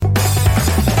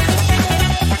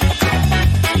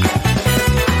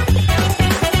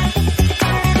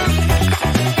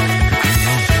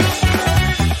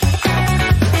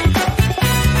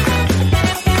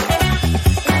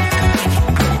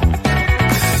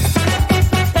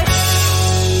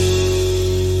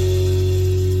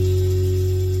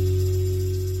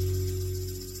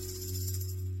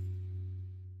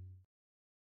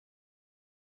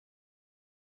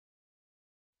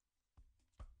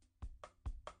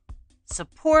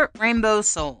Support Rainbow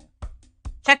Soul.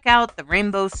 Check out the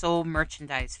Rainbow Soul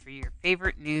merchandise for your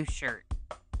favorite new shirt.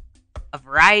 A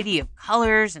variety of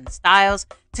colors and styles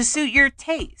to suit your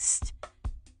taste.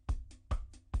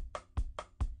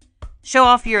 Show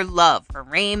off your love for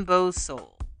Rainbow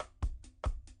Soul.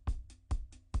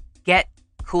 Get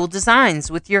cool designs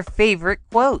with your favorite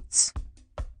quotes.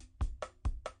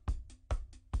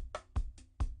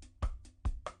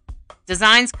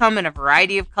 Designs come in a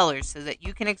variety of colors so that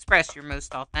you can express your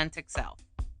most authentic self.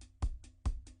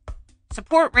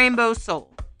 Support Rainbow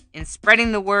Soul in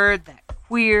spreading the word that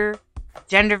queer,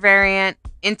 gender variant,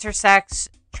 intersex,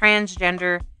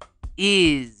 transgender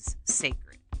is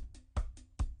sacred.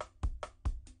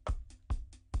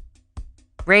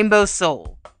 Rainbow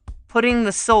Soul, putting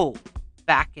the soul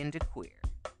back into queer.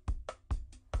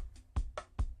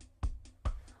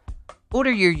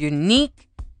 Order your unique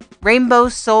Rainbow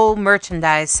Soul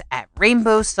merchandise at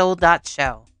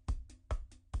rainbowsoul.show.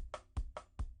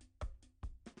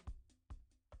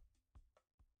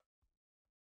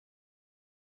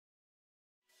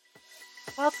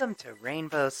 Welcome to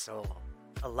Rainbow Soul,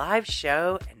 a live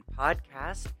show and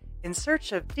podcast in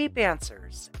search of deep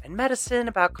answers and medicine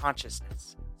about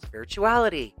consciousness,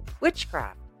 spirituality,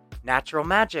 witchcraft, natural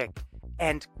magic,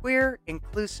 and queer,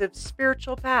 inclusive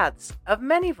spiritual paths of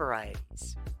many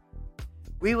varieties.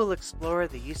 We will explore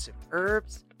the use of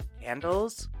herbs,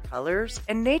 candles, colors,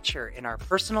 and nature in our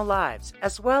personal lives,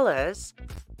 as well as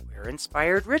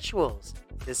queer-inspired rituals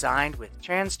designed with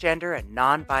transgender and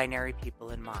non-binary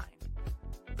people in mind.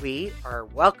 We are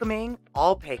welcoming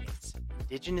all pagans,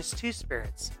 indigenous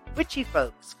two-spirits, witchy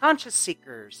folks, conscious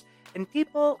seekers, and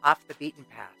people off the beaten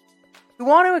path who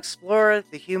want to explore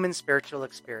the human spiritual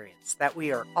experience that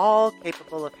we are all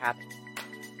capable of having.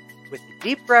 With a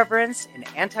deep reverence in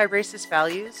anti-racist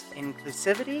values,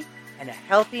 inclusivity, and a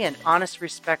healthy and honest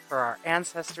respect for our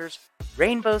ancestors,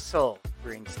 Rainbow Soul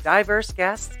brings diverse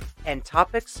guests and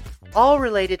topics all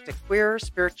related to queer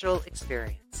spiritual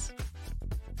experience.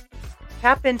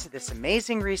 Tap into this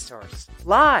amazing resource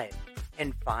live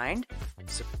and find a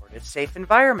supportive, safe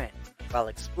environment while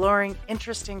exploring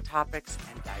interesting topics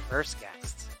and diverse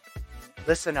guests.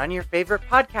 Listen on your favorite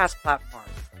podcast platform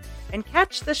and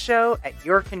catch the show at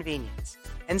your convenience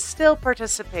and still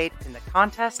participate in the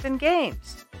contest and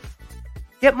games.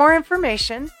 Get more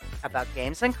information about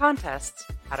games and contests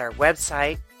at our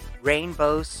website,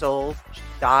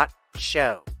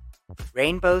 rainbowsoul.show.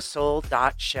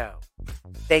 rainbowsoul.show.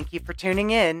 Thank you for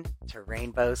tuning in to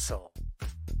Rainbow Soul.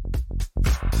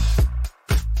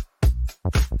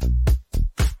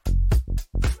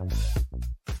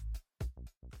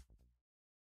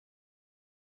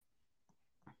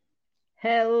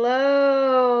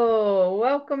 Hello.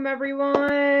 Welcome,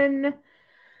 everyone.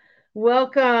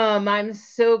 Welcome. I'm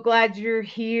so glad you're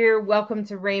here. Welcome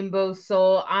to Rainbow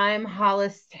Soul. I'm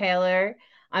Hollis Taylor.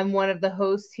 I'm one of the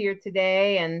hosts here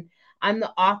today, and I'm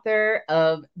the author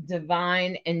of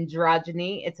Divine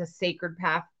Androgyny. It's a sacred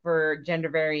path for gender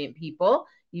variant people.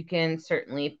 You can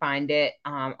certainly find it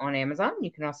on Amazon.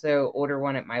 You can also order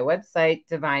one at my website,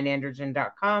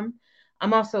 divineandrogen.com.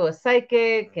 I'm also a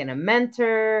psychic and a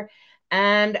mentor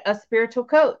and a spiritual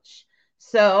coach.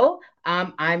 So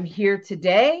I'm here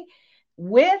today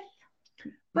with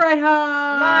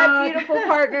Brighthawk, my beautiful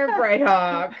partner,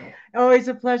 Brighthawk. Always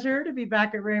a pleasure to be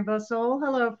back at Rainbow Soul.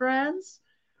 Hello, friends.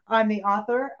 I'm the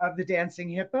author of The Dancing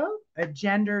Hippo, a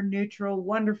gender-neutral,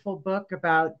 wonderful book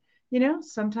about,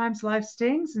 sometimes life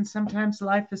stings and sometimes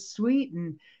life is sweet,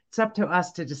 and it's up to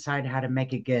us to decide how to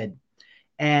make it good.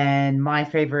 And my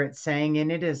favorite saying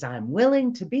in it is, I'm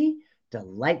willing to be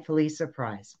delightfully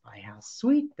surprised by how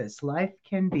sweet this life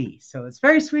can be. So it's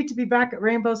very sweet to be back at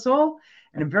Rainbow Soul,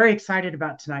 and I'm very excited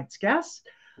about tonight's guest.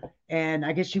 And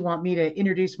I guess you want me to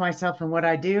introduce myself and what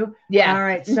I do? Yeah. All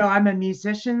right. So I'm a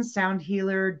musician, sound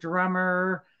healer,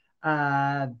 drummer,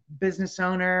 business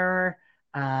owner.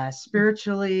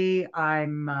 Spiritually,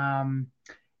 I'm,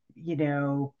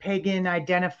 pagan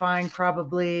identifying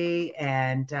probably.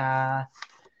 And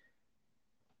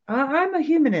I'm a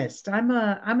humanist. I'm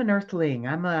an earthling.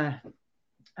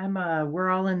 We're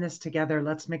all in this together.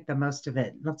 Let's make the most of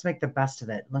it. Let's make the best of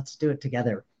it. Let's do it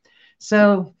together.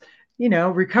 So,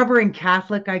 recovering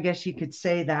Catholic, I guess you could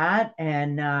say that,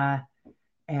 and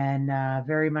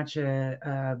very much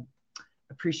a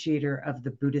appreciator of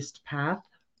the Buddhist path,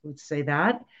 would say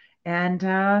that,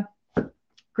 and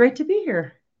great to be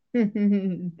here.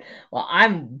 Well,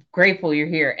 I'm grateful you're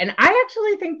here, and I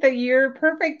actually think that you're a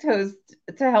perfect host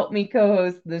to help me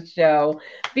co-host the show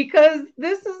because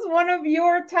this is one of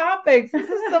your topics. This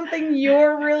is something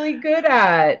you're really good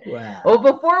at. Wow. Well,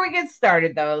 before we get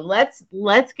started though,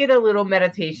 let's get a little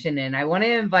meditation in. I want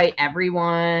to invite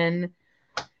everyone.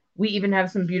 We even have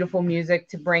some beautiful music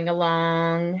to bring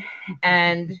along,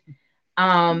 and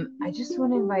I just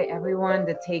want to invite everyone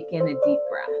to take in a deep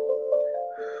breath.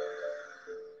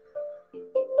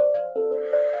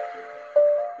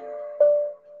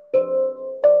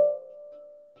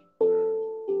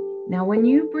 Now, when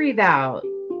you breathe out,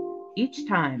 each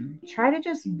time, try to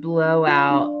just blow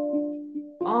out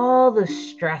all the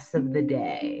stress of the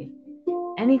day.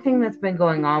 Anything that's been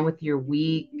going on with your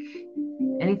week,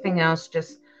 anything else,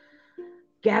 just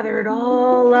gather it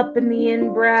all up in the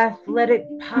in-breath. Let it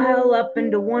pile up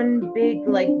into one big,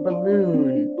 like,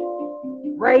 balloon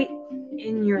right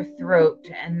in your throat,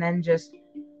 and then just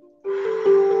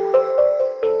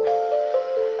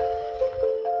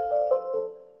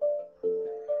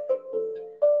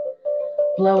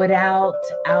blow it out,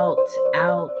 out,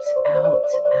 out, out,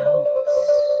 out,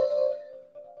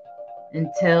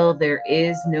 until there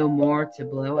is no more to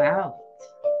blow out.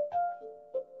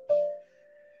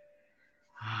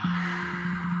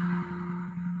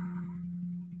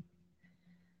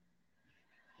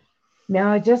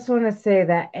 Now, I just want to say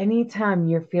that anytime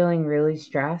you're feeling really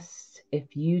stressed,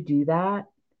 if you do that,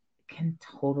 it can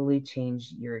totally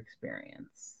change your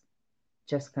experience.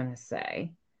 Just going to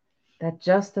say that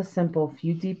just a simple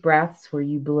few deep breaths where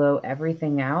you blow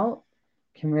everything out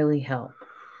can really help.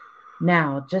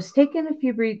 Now, just take in a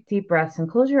few deep breaths and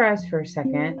close your eyes for a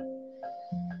second.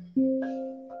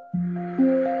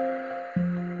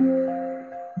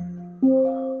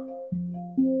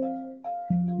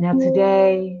 Now,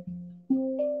 today,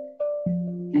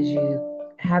 as you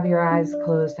have your eyes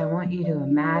closed, I want you to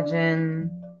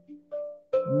imagine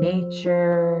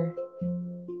nature,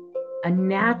 a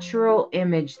natural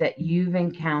image that you've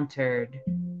encountered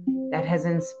that has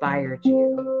inspired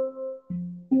you.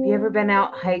 Have you ever been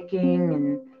out hiking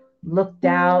and looked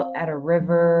out at a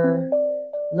river,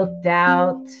 looked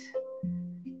out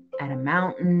at a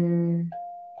mountain,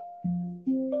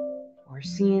 or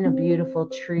seen a beautiful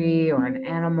tree or an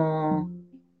animal,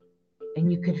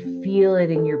 and you could feel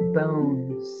it in your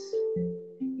bones?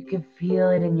 You could feel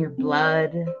it in your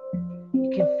blood.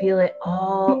 You can feel it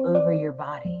all over your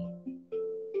body.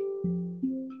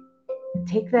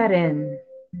 Take that in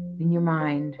your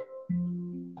mind.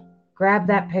 Grab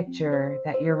that picture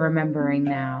that you're remembering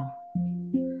now.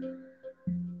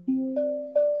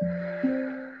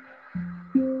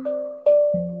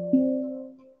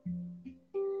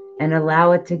 And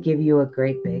allow it to give you a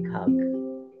great big hug.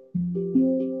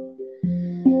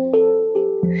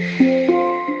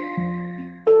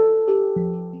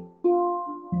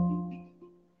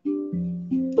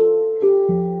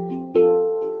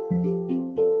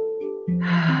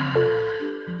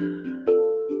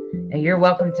 You're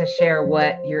welcome to share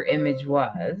what your image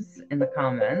was in the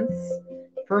comments.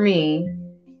 For me,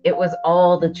 it was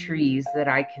all the trees that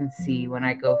I can see when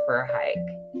I go for a hike.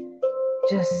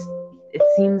 It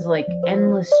seems like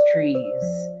endless trees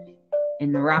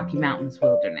in the Rocky Mountains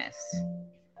wilderness.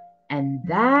 And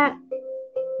that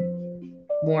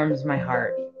warms my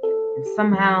heart. And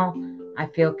somehow I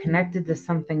feel connected to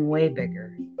something way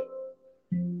bigger.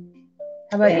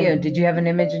 How about you? Did you have an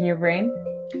image in your brain?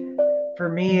 For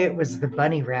me, it was the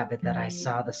bunny rabbit that I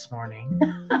saw this morning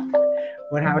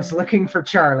when I was looking for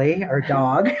Charlie, our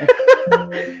dog,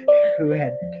 who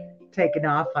had taken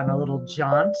off on a little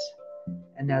jaunt.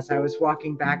 And as I was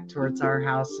walking back towards our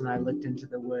house and I looked into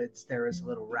the woods, there was a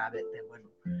little rabbit that went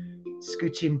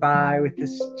scooching by with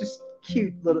this just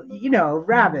cute little,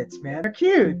 rabbits, man, they're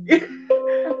cute.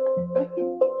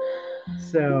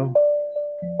 So,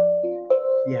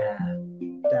 yeah,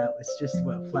 that was just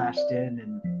what flashed in,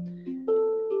 and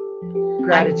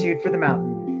gratitude for the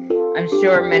mountain. I'm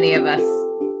sure many of us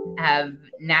have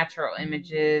natural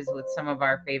images with some of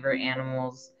our favorite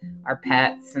animals, our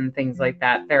pets and things like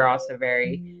that. They're also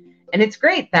and it's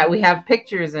great that we have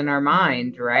pictures in our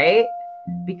mind, right?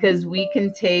 Because we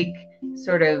can take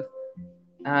sort of,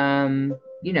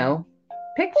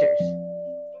 pictures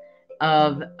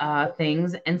of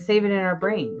things and save it in our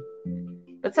brain.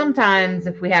 But sometimes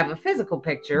if we have a physical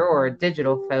picture or a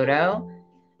digital photo,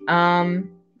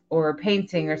 or a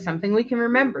painting or something, we can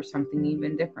remember something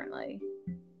even differently.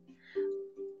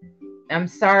 I'm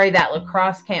sorry that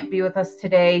Lacrosse can't be with us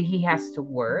today. He has to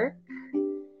work,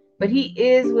 but he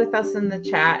is with us in the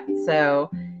chat. So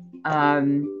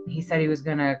he said he was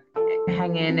going to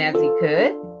hang in as he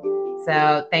could.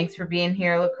 So thanks for being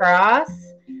here,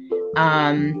 Lacrosse.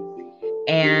 And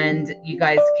you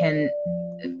guys can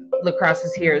across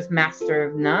his here is Master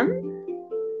of None.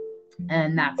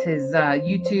 And that's his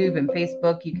YouTube and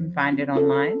Facebook. You can find it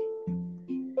online.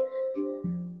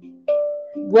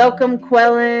 Welcome,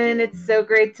 Quellen. It's so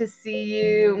great to see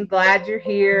you. I'm glad you're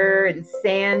here. And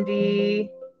Sandy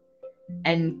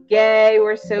and Gay,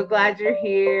 we're so glad you're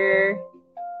here.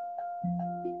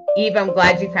 Eve, I'm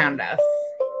glad you found us.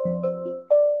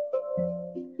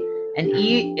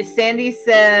 And Sandy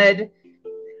said,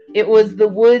 it was the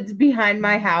woods behind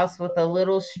my house with a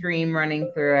little stream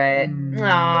running through it.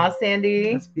 Aw,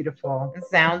 Sandy. That's beautiful. It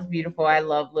sounds beautiful. I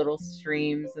love little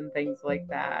streams and things like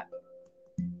that.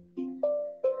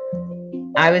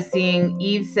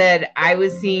 Eve said, I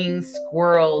was seeing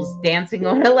squirrels dancing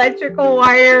on electrical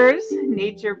wires,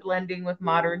 nature blending with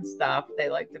modern stuff they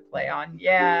like to play on.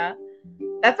 Yeah,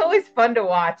 that's always fun to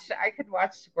watch. I could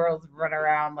watch squirrels run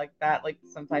around like that, like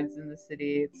sometimes in the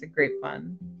city. It's a great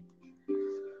fun.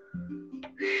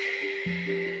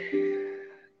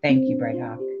 Thank you, Bright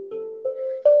Hawk.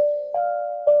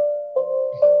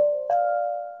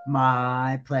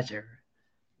 My pleasure.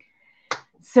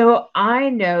 So I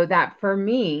know that for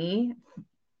me,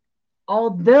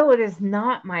 although it is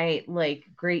not my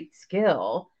great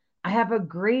skill, I have a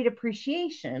great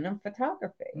appreciation of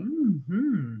photography.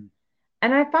 Mm-hmm.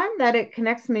 And I find that it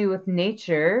connects me with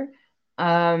nature.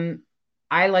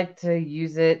 I like to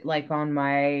use it on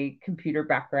my computer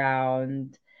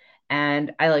background,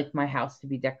 and I like my house to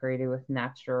be decorated with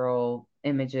natural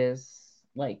images,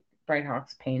 like Bright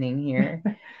Hawk's painting here.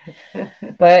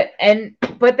 But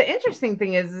the interesting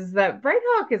thing is that Bright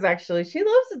Hawk is actually, she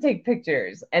loves to take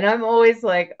pictures, and I'm always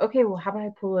like, okay, well, how about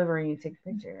I pull over and you take a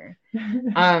picture?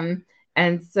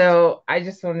 And so I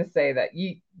just want to say that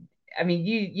you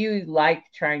like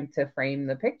trying to frame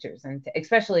the pictures, and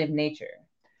especially of nature.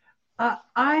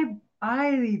 I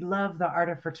love the art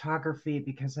of photography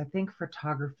because I think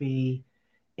photography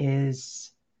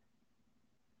is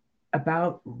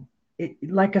about it,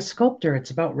 like a sculptor.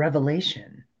 It's about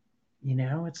revelation.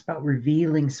 It's about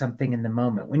revealing something in the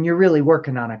moment when you're really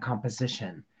working on a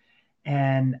composition.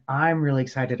 And I'm really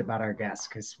excited about our guest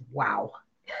because, wow.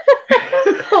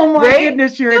 Oh my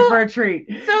goodness, you're in for a treat.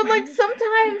 So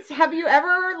sometimes, have you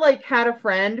ever had a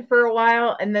friend for a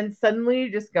while and then suddenly you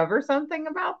discover something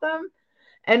about them?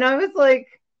 And I was like,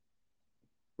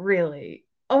 really?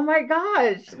 Oh my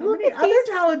gosh. How many other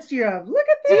talents do you have? Look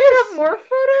at this. Do you have more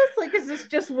photos? Is this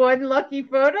just one lucky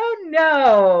photo?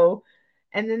 No.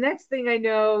 And the next thing I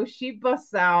know, she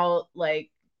busts out a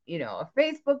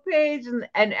Facebook page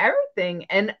and everything,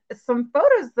 and some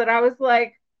photos that I was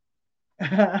like,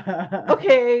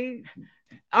 okay,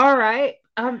 all right.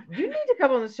 You need to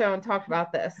come on the show and talk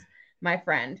about this, my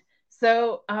friend.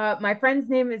 So my friend's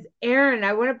name is Erin.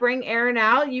 I want to bring Erin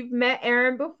out. You've met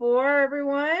Erin before,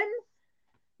 everyone.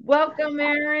 Welcome,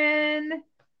 Erin.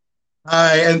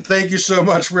 Hi, and thank you so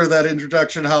much for that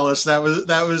introduction, Hollis. That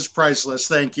was priceless.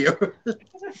 Thank you.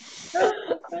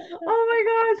 Oh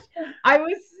my gosh.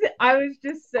 I was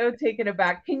just so taken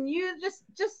aback. Can you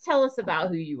just tell us about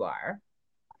who you are?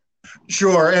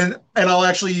 Sure, and I'll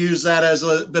actually use that as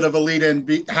a bit of a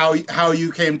lead-in, how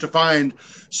you came to find.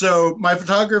 So my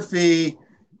photography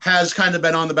has kind of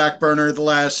been on the back burner the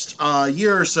last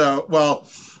year or so. Well,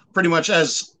 pretty much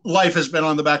as life has been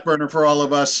on the back burner for all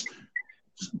of us.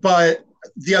 But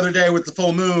the other day with the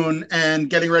full moon and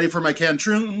getting ready for my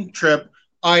Cancun trip,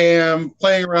 I am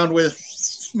playing around with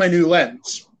my new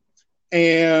lens.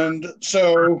 And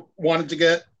so wanted to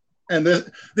get, and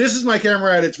this is my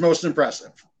camera at its most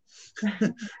impressive.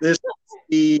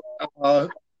 The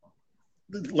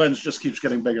lens just keeps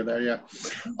getting bigger there, yeah.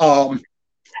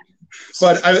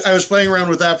 But I was playing around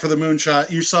with that for the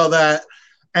moonshot. You saw that.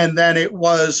 And then it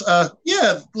was,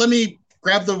 let me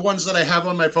grab the ones that I have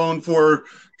on my phone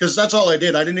because that's all I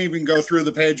did. I didn't even go through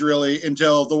the page really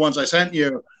until the ones I sent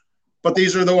you. But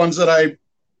these are the ones that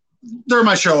they're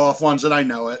my show-off ones, and I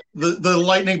know it. The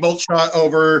lightning bolt shot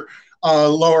over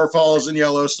Lower Falls in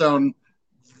Yellowstone,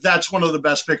 that's one of the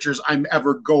best pictures I'm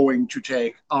ever going to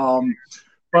take.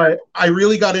 But I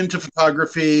really got into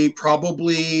photography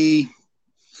probably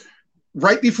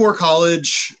right before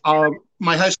college.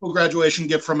 My high school graduation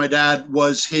gift from my dad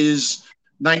was his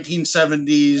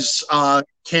 1970s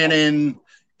Canon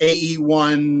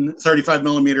AE1 35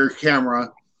 millimeter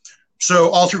camera. So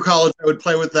all through college, I would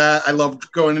play with that. I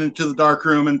loved going into the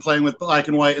darkroom and playing with black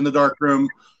and white in the darkroom.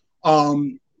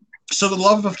 So the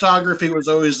love of photography was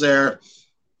always there.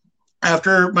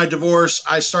 After my divorce,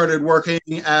 I started working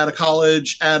at a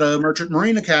college at a Merchant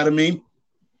Marine Academy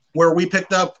where we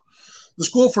picked up the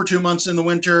school for 2 months in the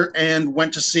winter and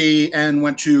went to sea and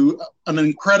went to an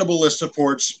incredible list of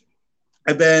ports.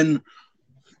 I've been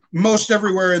most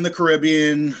everywhere in the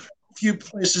Caribbean, few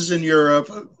places in Europe,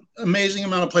 amazing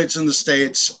amount of plates in the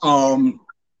States.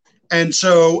 And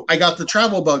so I got the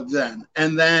travel bug then.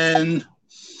 And then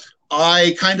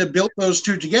I kind of built those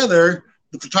two together.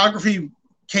 The photography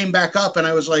came back up and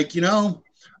I was like,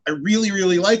 I really,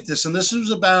 really like this. And this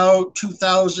was about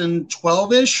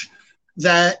 2012-ish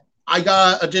that I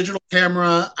got a digital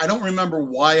camera. I don't remember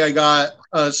why I got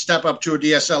a step up to a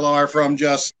DSLR from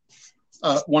just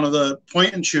one of the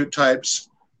point and shoot types,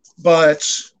 but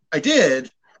I did.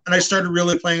 And I started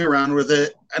really playing around with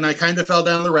it, and I kind of fell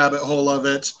down the rabbit hole of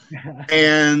it.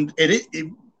 And it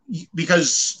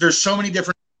because there's so many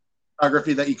different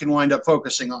photography that you can wind up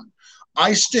focusing on.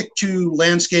 I stick to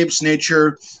landscapes,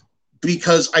 nature,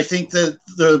 because I think that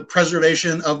the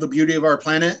preservation of the beauty of our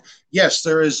planet, yes,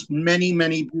 there is many,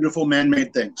 many beautiful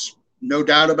man-made things, no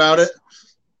doubt about it,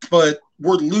 but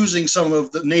we're losing some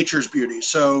of the nature's beauty.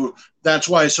 So that's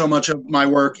why so much of my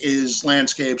work is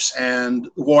landscapes and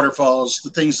waterfalls,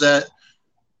 the things that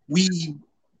we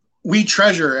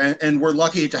treasure and we're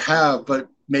lucky to have, but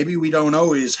maybe we don't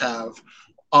always have.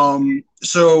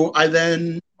 So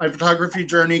my photography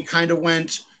journey kind of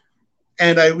went,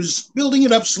 and I was building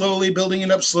it up slowly.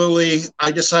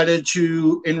 I decided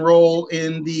to enroll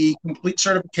in the complete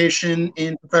certification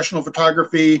in professional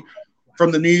photography from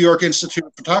the New York Institute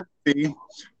of Photography,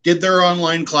 did their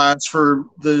online class for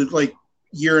the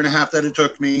year and a half that it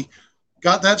took me,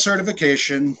 got that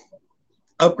certification,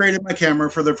 upgraded my camera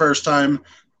for the first time,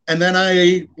 and then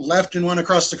I left and went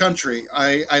across the country.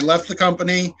 I left the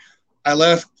company. I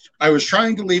was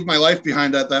trying to leave my life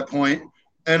behind at that point,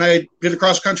 and I did a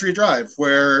cross-country drive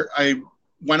where I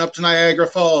went up to Niagara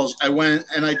Falls. I went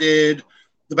and I did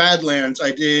the Badlands. I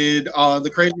did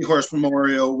the Crazy Horse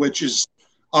Memorial, which is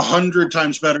 100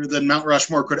 times better than Mount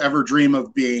Rushmore could ever dream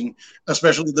of being,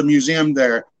 especially the museum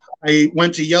there. I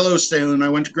went to Yellowstone. I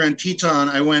went to Grand Teton.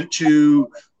 I went to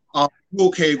Pool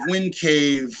Cave, Wind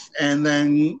Cave, and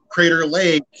then Crater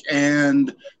Lake.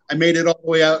 And I made it all the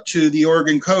way out to the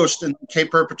Oregon coast and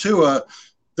Cape Perpetua.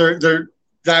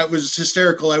 That was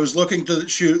hysterical. I was looking to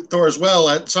shoot Thor's Well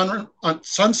at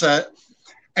sunset.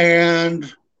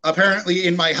 And apparently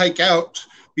in my hike out,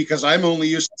 because I'm only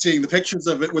used to seeing the pictures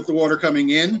of it with the water coming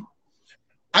in,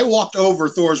 I walked over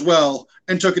Thor's Well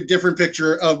and took a different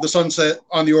picture of the sunset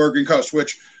on the Oregon coast,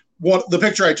 which the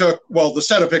picture I took, well, the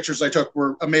set of pictures I took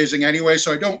were amazing anyway,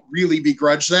 so I don't really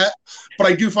begrudge that. But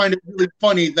I do find it really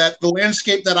funny that the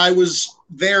landscape that I was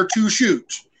there to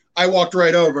shoot, I walked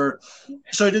right over.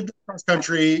 So I did the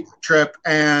cross-country trip,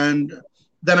 and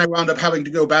then I wound up having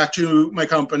to go back to my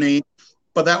company.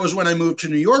 But that was when I moved to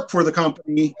New York for the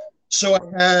company. So I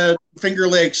had Finger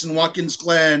Lakes and Watkins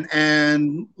Glen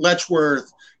and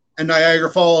Letchworth and Niagara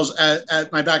Falls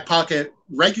at my back pocket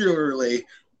regularly.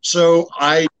 So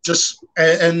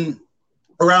and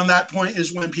around that point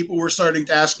is when people were starting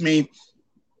to ask me,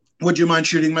 would you mind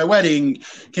shooting my wedding?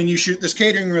 Can you shoot this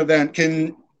catering event?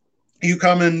 Can you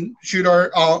come and shoot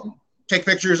take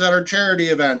pictures at our charity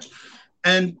event?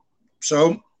 And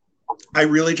so I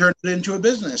really turned it into a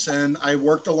business, and I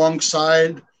worked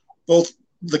alongside both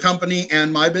the company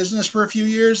and my business for a few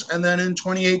years. And then in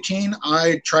 2018,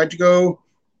 I tried to go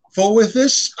full with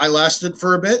this. I lasted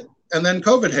for a bit, and then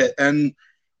COVID hit, and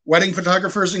wedding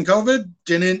photographers in COVID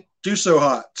didn't do so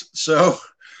hot. So,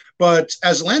 but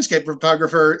as a landscape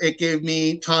photographer, it gave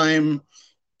me time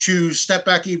to step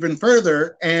back even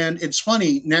further. And it's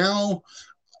funny now.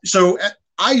 So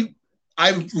I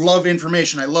love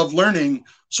information. I love learning.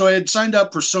 So I had signed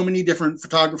up for so many different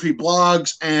photography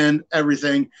blogs and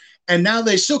everything. And now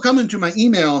they still come into my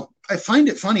email. I find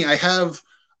it funny. I have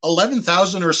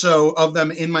 11,000 or so of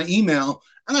them in my email,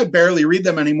 and I barely read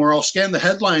them anymore. I'll scan the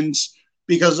headlines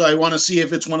because I want to see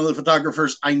if it's one of the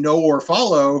photographers I know or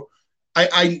follow.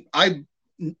 I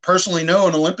personally know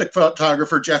an Olympic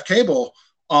photographer, Jeff Cable.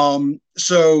 And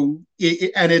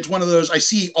it's one of those, I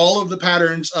see all of the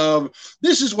patterns of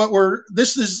this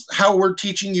is how we're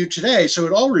teaching you today. So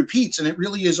it all repeats, and it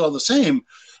really is all the same.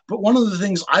 But one of the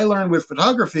things I learned with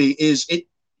photography is it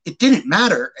didn't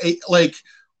matter.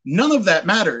 None of that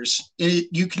matters.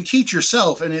 You can teach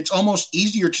yourself, and it's almost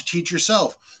easier to teach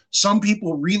yourself. Some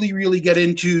people really, really get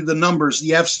into the numbers,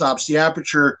 the f-stops, the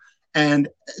aperture, and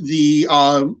the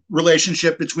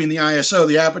relationship between the ISO,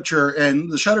 the aperture, and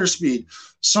the shutter speed.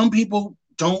 Some people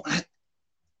don't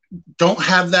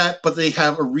have that, but they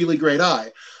have a really great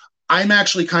eye. I'm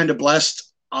actually kind of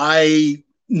blessed.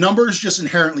 Numbers just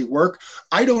inherently work.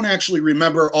 I don't actually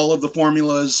remember all of the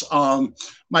formulas.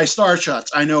 My star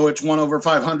shots, I know it's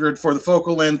 1/500 for the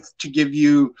focal length to give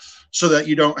you so that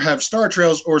you don't have star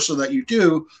trails, or so that you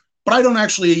do, but I don't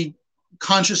actually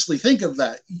consciously think of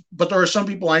that. But there are some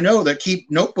people I know that keep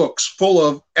notebooks full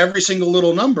of every single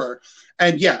little number.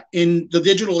 And yeah, in the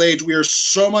digital age, we are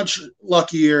so much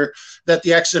luckier that the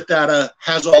EXIF data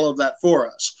has all of that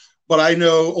for us. But I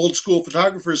know old school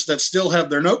photographers that still have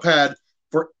their notepad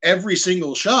for every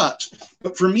single shot.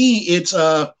 But for me, it's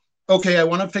okay, I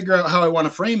want to figure out how I want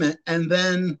to frame it. And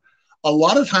then a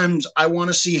lot of times I want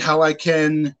to see how I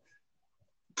can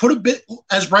put a bit,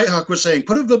 as Brighthawk was saying,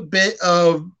 put a bit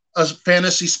of a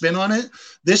fantasy spin on it.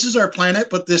 This is our planet,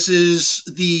 but this is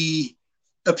the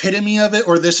epitome of it,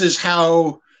 or this is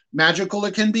how magical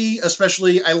it can be.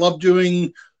 Especially, I love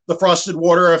doing the frosted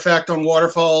water effect on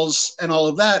waterfalls and all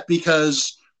of that,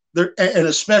 because there, and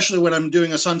especially when I'm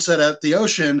doing a sunset at the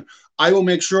ocean, I will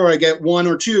make sure I get one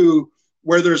or two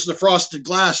where there's the frosted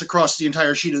glass across the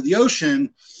entire sheet of the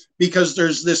ocean, because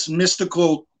there's this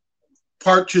mystical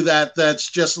part to that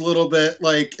that's just a little bit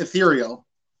like ethereal.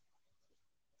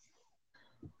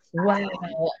 Wow.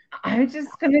 I'm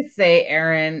just going to say,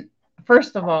 Aaron,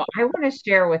 first of all, I want to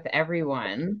share with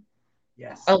everyone.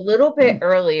 Yes. A little bit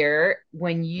earlier,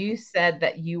 when you said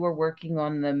that you were working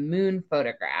on the moon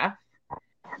photograph,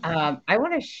 I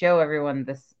want to show everyone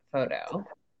this photo.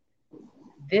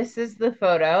 This is the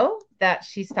photo that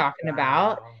she's talking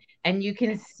about. And you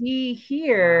can see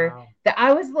here that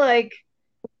I was like,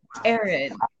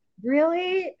 Aaron,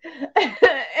 really?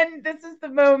 And this is the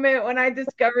moment when I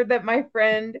discovered that my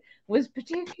friend was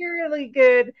particularly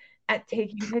good at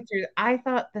taking pictures. I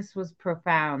thought this was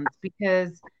profound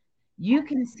because you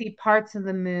can see parts of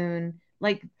the moon.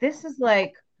 Like, this is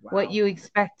like what you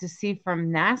expect to see from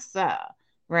NASA,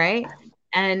 right?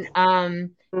 And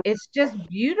it's just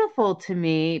beautiful to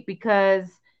me because,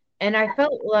 and I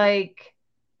felt like,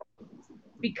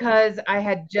 because I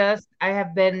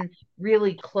have been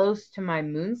really close to my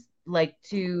moons, like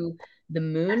to the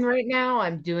moon right now.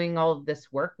 I'm doing all of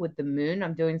this work with the moon.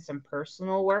 I'm doing some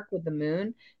personal work with the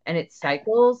moon and its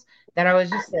cycles, that I was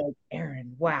just like,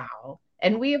 Aaron, wow.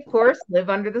 And we, of course,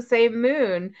 live under the same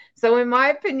moon. So in my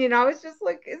opinion, I was just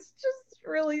like, it's just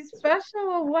really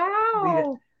special.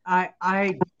 Wow.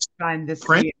 I find this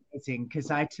to be amazing because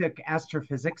I took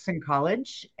astrophysics in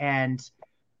college, and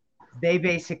they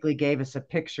basically gave us a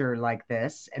picture like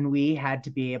this, and we had to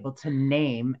be able to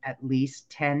name at least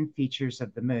 10 features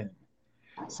of the moon.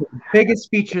 So the biggest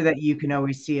feature that you can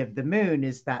always see of the moon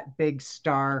is that big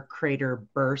star crater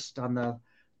burst on the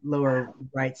lower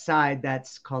right side.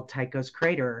 That's called Tycho's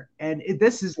crater. And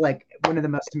this is like one of the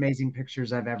most amazing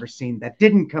pictures I've ever seen that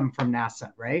didn't come from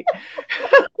NASA, right?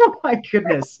 Oh my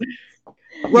goodness.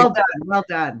 Well done. Well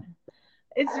done.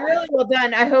 It's really well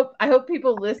done. I hope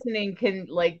people listening can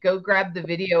like go grab the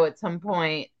video at some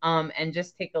point and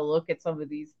just take a look at some of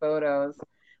these photos.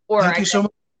 Or Thank you so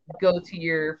much. Go to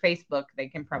your Facebook. They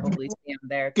can probably see them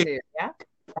there too. Yeah.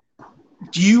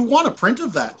 Do you want a print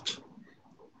of that?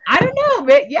 I don't know,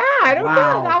 but yeah, I don't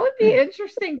know. That would be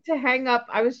interesting to hang up.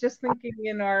 I was just thinking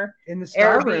in the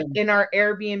star room. In our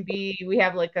Airbnb, we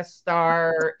have like a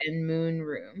star and moon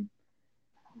room.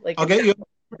 Like I'll get you.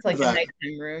 It's like a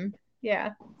nighttime room.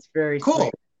 Yeah, it's very cool.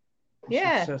 Sweet.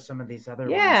 Yeah. Show some of these other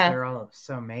ones. They're all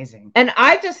so amazing. And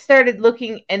I just started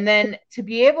looking, and then to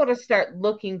be able to start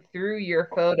looking through your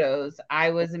photos,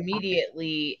 I was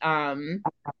immediately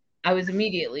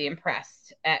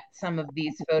impressed at some of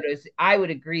these photos. I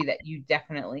would agree that you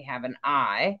definitely have an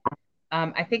eye.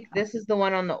 I think this is the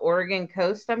one on the Oregon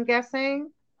coast, I'm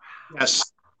guessing.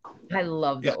 Yes. I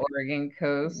love the Oregon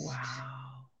coast. Wow.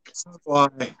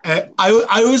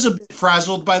 I was a bit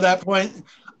frazzled by that point.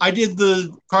 I did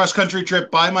the cross-country trip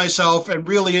by myself, and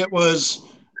really it was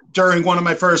during one of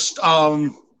my first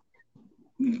coming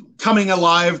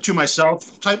alive to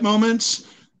myself type moments.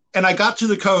 And I got to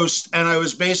the coast, and I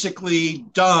was basically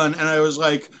done, and I was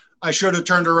like, I should have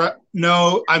turned around.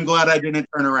 No, I'm glad I didn't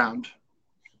turn around.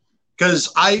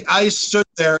 Because I stood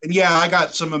there, and yeah, I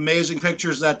got some amazing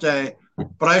pictures that day,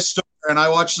 but I stood there, and I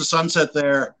watched the sunset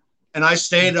there, and I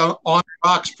stayed on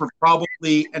rocks for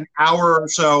probably an hour or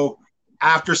so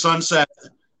after sunset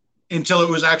until it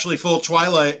was actually full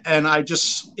twilight. And I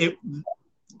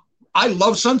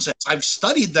love sunsets. I've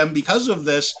studied them because of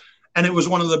this, and it was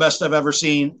one of the best I've ever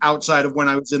seen outside of when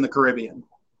I was in the Caribbean.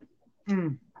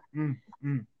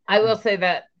 I will say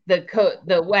that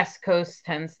the West Coast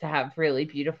tends to have really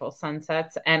beautiful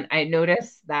sunsets, and I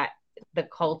noticed that the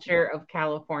culture of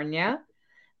California,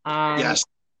 yes,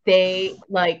 they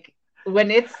like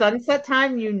when it's sunset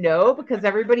time, because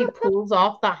everybody pulls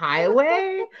off the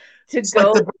highway to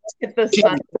go look at the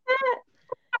sunset.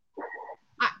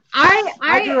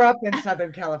 I grew up in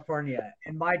Southern California,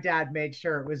 and my dad made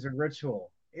sure it was a ritual.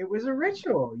 It was a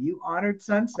ritual. You honored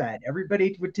sunset.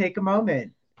 Everybody would take a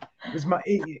moment, It was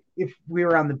if we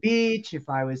were on the beach, if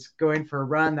I was going for a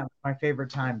run, that was my favorite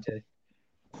time to,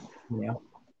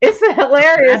 It's a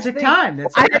hilarious magic time.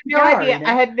 That's I had no idea.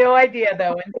 I had no idea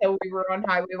though until we were on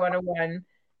Highway 101.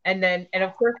 And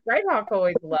of course Nighthawk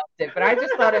always loved it, but I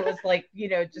just thought it was like,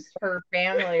 just her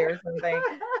family or something.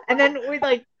 And then I'm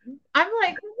like,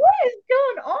 what is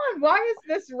going on? Why is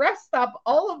this rest stop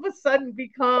all of a sudden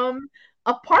become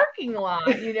a parking lot,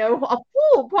 a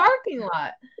full parking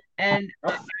lot? And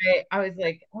I was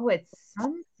like, oh, it's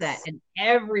sunset. And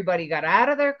everybody got out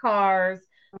of their cars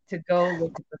to go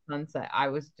look at the sunset. I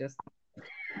was just,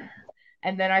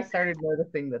 and then I started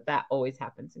noticing that always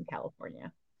happens in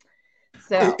California.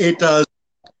 So it does.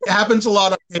 It happens a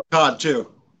lot on Cape Cod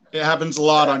too. It happens a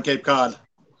lot on Cape Cod.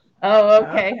 Oh,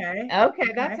 okay.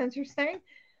 Okay, that's interesting.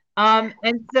 And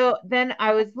so then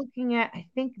I was looking at, I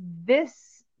think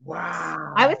this.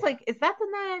 Wow. I was like, is that the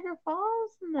Niagara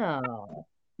Falls?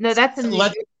 No, that's in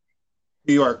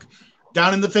New York.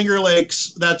 Down in the Finger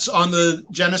Lakes, that's on the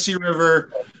Genesee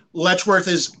River. Letchworth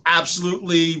is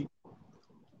absolutely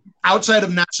outside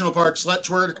of national parks.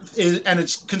 Letchworth is, and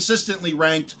it's consistently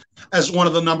ranked as one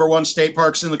of the #1 state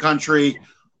parks in the country.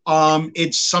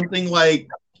 It's something like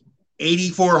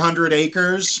 8,400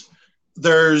 acres.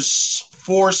 There's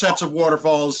 4 sets of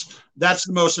waterfalls. That's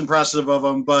the most impressive of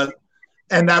them.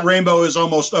 And that rainbow is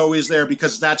almost always there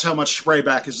because that's how much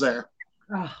sprayback is there.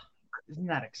 Oh, isn't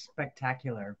that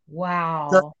spectacular?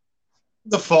 Wow.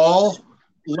 The fall,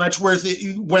 Letchworth,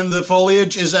 when the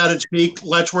foliage is at its peak,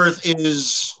 Letchworth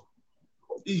is,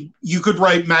 you could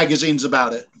write magazines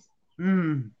about it.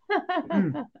 I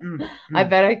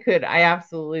bet I could. I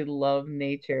absolutely love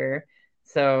nature.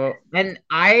 So, and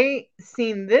I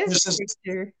seen this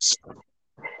picture.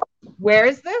 Where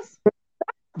is this?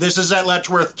 This is at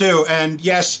Letchworth too. And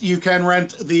yes, you can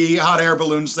rent the hot air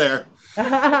balloons there.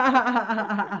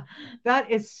 That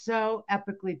is so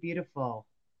epically beautiful.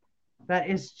 That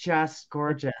is just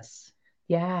gorgeous.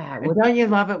 Yeah. Well, don't you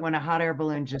love it when a hot air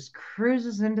balloon just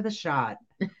cruises into the shot?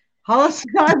 Hollis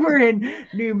and I were in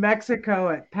New Mexico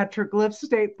at Petroglyph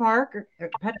State Park,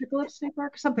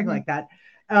 something like that.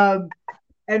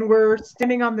 And we're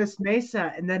standing on this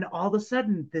mesa, and then all of a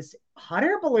sudden, this hot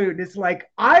air balloon is like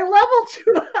eye level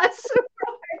to us.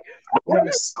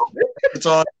 Yes. It's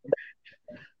awesome.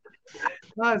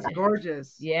 That's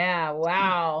gorgeous. Yeah.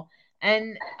 Wow.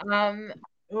 And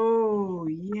oh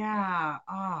yeah.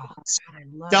 Oh God, I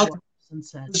love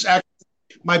sunsets.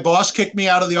 My boss kicked me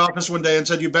out of the office one day and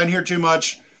said, "You've been here too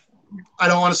much. I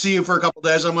don't want to see you for a couple of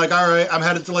days." I'm like, "All right, I'm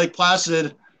headed to Lake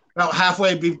Placid." About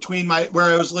halfway between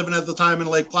where I was living at the time and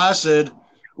Lake Placid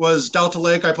was Delta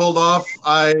Lake. I pulled off.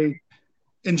 I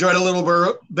enjoyed a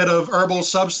little bit of herbal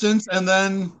substance, and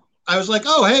then I was like,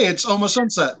 "Oh, hey, it's almost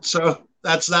sunset." So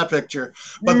that's that picture.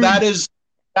 But that is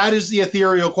the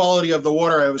ethereal quality of the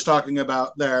water I was talking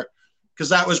about there. Because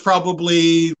that was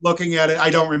probably, looking at it, I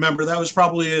don't remember. That was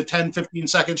probably a 10,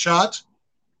 15-second shot.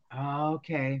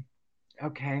 Okay.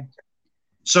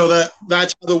 So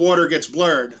that's how the water gets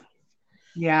blurred.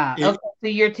 Yeah. Okay, so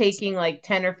you're taking like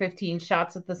 10 or 15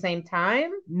 shots at the same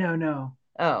time? No.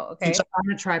 Oh, okay. It's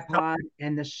on a tripod,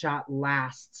 and the shot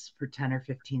lasts for 10 or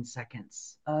 15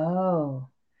 seconds. Oh.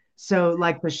 So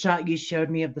like the shot you showed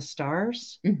me of the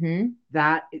stars,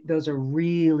 those are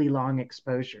really long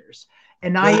exposures.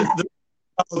 And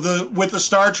with the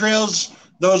star trails,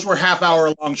 those were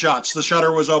half-hour long shots. The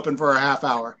shutter was open for a half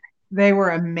hour. They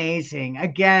were amazing.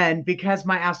 Again, because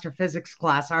my astrophysics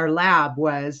class, our lab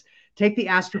was take the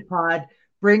astropod,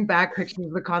 bring back pictures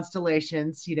of the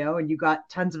constellations, and you got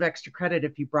tons of extra credit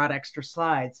if you brought extra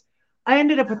slides. I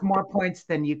ended up with more points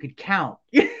than you could count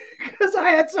because I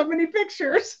had so many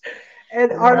pictures.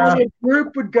 And our little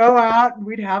group would go out, and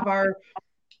we'd have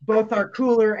both our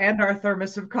cooler and our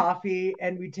thermos of coffee,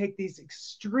 and we take these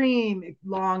extreme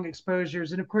long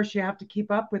exposures. And of course, you have to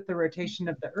keep up with the rotation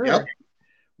of the Earth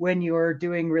when you're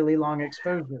doing really long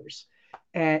exposures,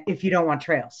 and if you don't want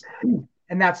trails.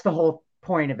 And that's the whole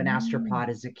point of an astropod,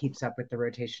 is it keeps up with the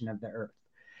rotation of the Earth.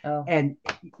 Oh. And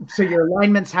so your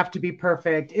alignments have to be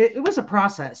perfect. It was a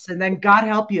process. And then God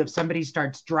help you if somebody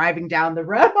starts driving down the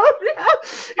road.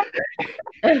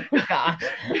 Oh, God.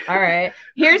 All right.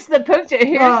 Here's the picture.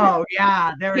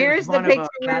 Here's the picture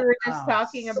we were just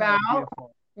talking about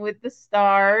with the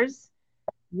stars,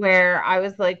 where I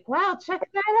was like, wow, check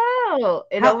that out.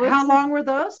 How long were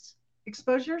those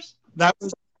exposures? That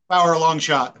was an hour-long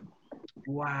shot.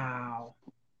 Wow.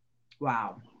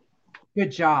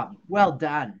 Good job. Well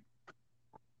done.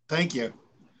 Thank you.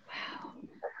 Wow.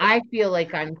 I feel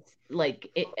like I'm like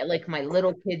my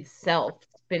little kid self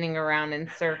spinning around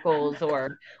in circles,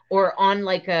 or on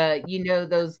like a,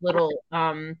 those little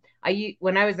when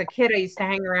I was a kid, I used to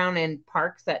hang around in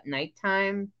parks at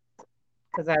nighttime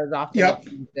because I was often Yep.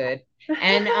 good.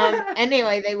 And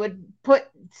anyway, they would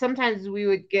sometimes we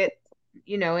would get,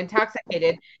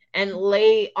 intoxicated and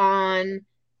lay on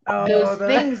those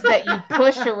things that you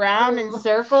push around in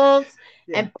circles.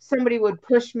 Yeah. And somebody would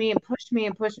push me and push me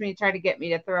and push me, try to get me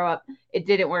to throw up. It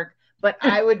didn't work. But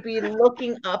I would be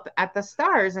looking up at the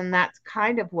stars, and that's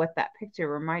kind of what that picture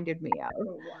reminded me of. Oh,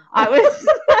 wow. I was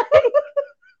like,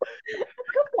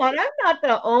 come on, I'm not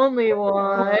the only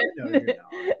one. No, you're not.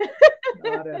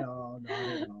 Not at all.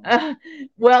 Not at all.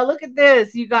 Well, look at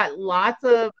this. You got lots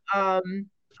of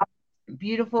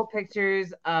beautiful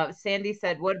pictures. Sandy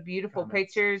said, what beautiful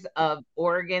pictures of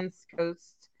Oregon's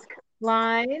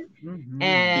coastline. Mm-hmm.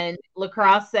 And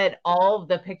LaCrosse said, all of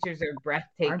the pictures are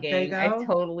breathtaking. I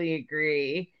totally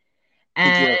agree.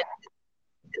 And I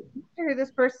don't know who this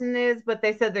person is, but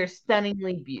they said they're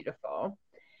stunningly beautiful.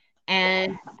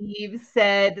 And Steve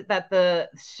said that the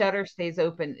shutter stays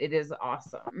open. It is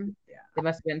awesome. Yeah. They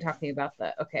must have been talking about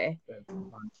the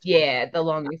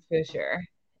long exposure.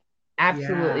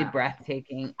 Absolutely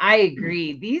breathtaking. I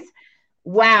agree.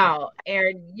 Wow,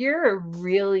 Aaron, you are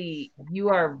really,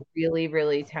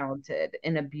 really talented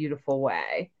in a beautiful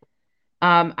way.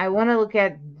 I want to look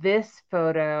at this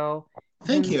photo.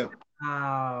 Thank you.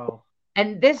 Wow.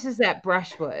 And this is at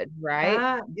Brushwood, right?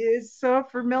 That is so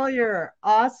familiar.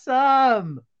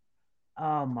 Awesome.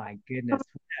 Oh my goodness.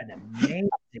 What an amazing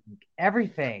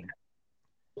everything.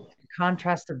 The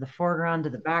contrast of the foreground to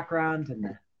the background and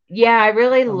the I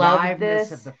really love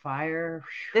this of the fire.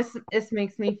 This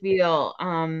makes me feel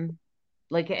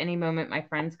like at any moment my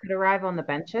friends could arrive on the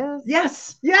benches.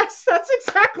 Yes, that's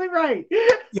exactly right.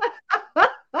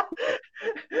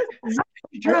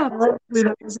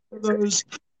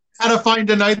 How to find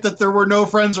a night that there were no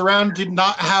friends around, did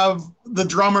not have the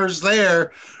drummers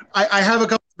there. I have a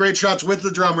couple of great shots with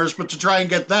the drummers, but to try and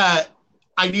get that,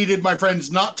 I needed my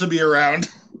friends not to be around.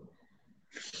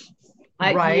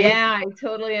 Right? Yeah, I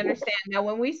totally understand. Now,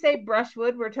 when we say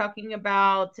Brushwood, we're talking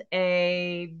about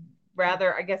a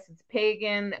rather, I guess it's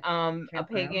pagan, a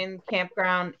pagan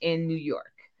campground in New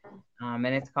York. And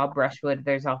it's called Brushwood.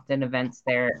 There's often events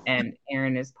there, and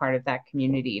Aaron is part of that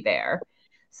community there.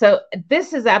 So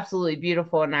this is absolutely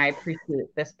beautiful, and I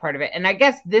appreciate this part of it. And I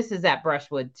guess this is at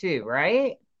Brushwood too,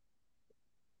 right?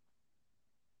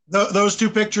 Those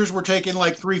two pictures were taken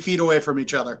like 3 feet away from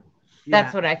each other.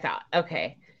 That's what I thought.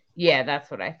 Okay. Yeah, that's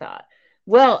what I thought.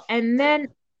 Well, and then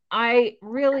I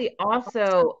really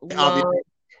also love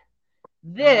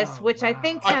this, which I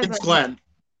think has Glen.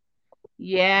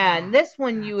 Yeah, and this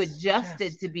one you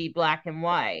adjusted to be black and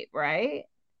white, right?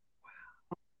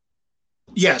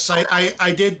 Yes,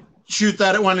 I did shoot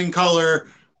that one in color,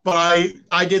 but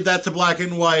I did that to black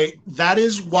and white. That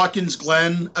is Watkins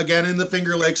Glen, again in the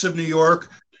Finger Lakes of New York.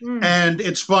 And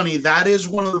it's funny, that is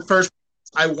one of the first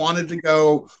I wanted to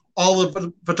go. All of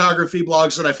the photography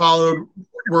blogs that I followed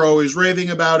were always raving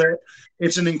about it.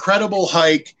 It's an incredible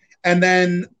hike. And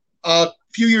then a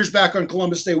few years back on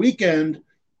Columbus Day weekend,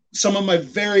 some of my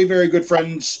very, very good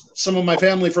friends, some of my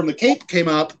family from the Cape came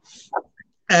up,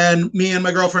 and me and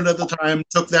my girlfriend at the time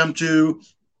took them to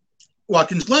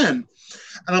Watkins Glen.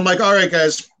 And I'm like, all right,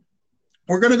 guys,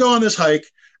 we're going to go on this hike,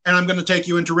 and I'm going to take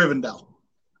you into Rivendell.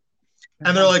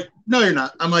 And they're like, no, you're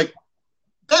not. I'm like,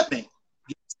 bet me.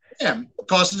 Yeah,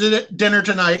 cost of dinner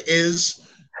tonight is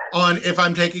on if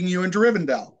I'm taking you into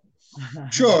Rivendell.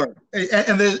 Sure.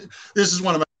 And this is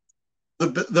one of my,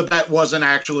 the bet wasn't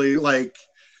actually like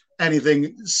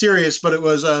anything serious, but it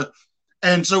was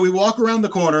and so we walk around the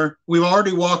corner. We've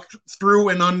already walked through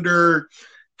and under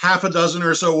half a dozen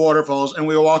or so waterfalls, and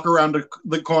we walk around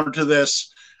the corner to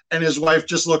this, and his wife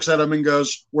just looks at him and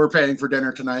goes, we're paying for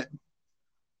dinner tonight.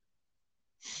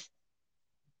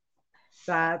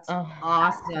 That's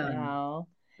awesome. Wow.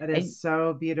 That is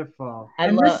so beautiful.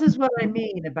 This is what I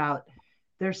mean about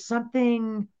there's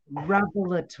something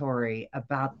revelatory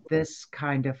about this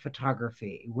kind of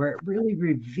photography where it really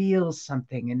reveals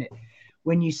something, and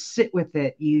when you sit with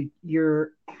it,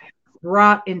 you're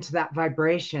brought into that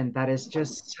vibration that is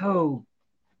just so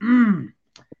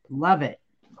love it.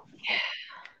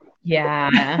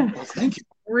 Yeah. Thank you.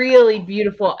 Really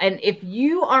beautiful. And if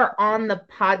you are on the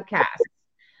podcast,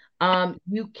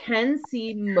 you can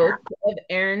see most of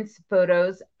Erin's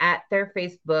photos at their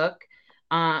Facebook,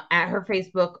 at her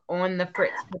Facebook on the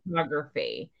Fritz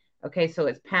Photography. Okay, so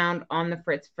it's pound on the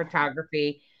Fritz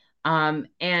Photography.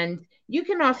 And you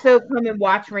can also come and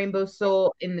watch Rainbow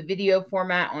Soul in the video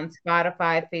format on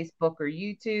Spotify, Facebook, or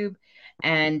YouTube,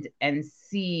 and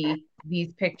see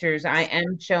these pictures. I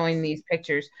am showing these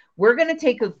pictures. We're going to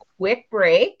take a quick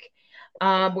break.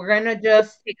 We're going to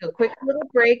just take a quick little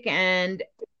break. And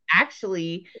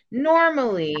actually,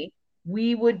 normally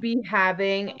we would be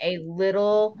having a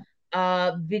little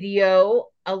video,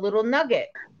 a little nugget,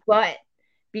 but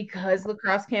because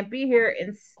Lacrosse can't be here,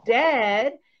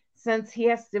 instead, since he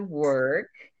has to work,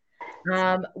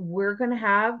 we're going to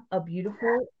have a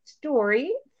beautiful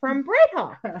story from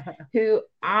Brighthawk, who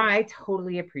I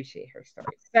totally appreciate her story.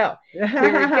 So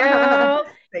here we go.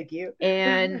 Thank you.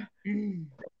 And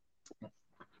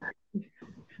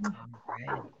all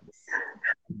right.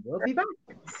 We'll be back.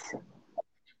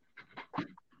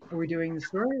 Are we doing the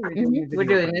story? Or We're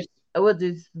doing this. We'll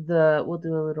do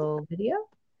a little video.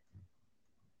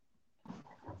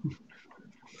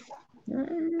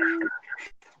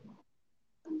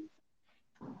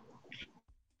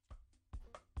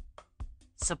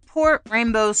 Support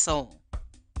Rainbow Soul.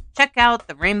 Check out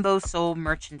the Rainbow Soul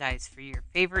merchandise for your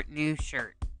favorite new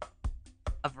shirt.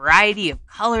 A variety of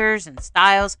colors and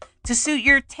styles to suit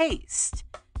your taste.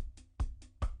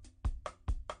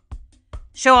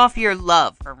 Show off your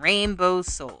love for Rainbow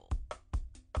Soul.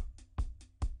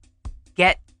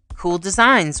 Get cool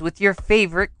designs with your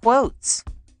favorite quotes.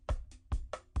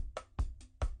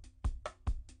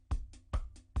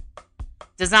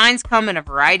 Designs come in a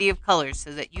variety of colors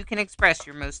so that you can express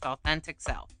your most authentic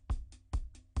self.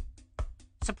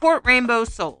 Support Rainbow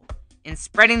Soul in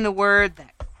spreading the word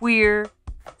that queer,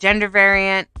 gender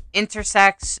variant,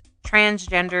 intersex,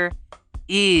 transgender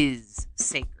is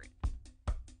sacred.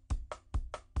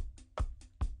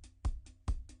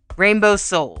 Rainbow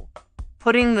Soul,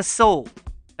 putting the soul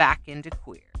back into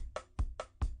queer.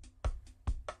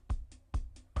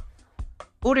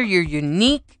 Order your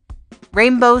unique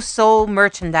Rainbow Soul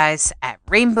merchandise at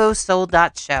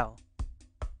rainbowsoul.show.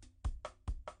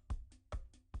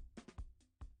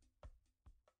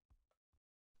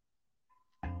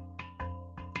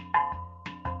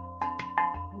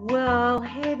 Well,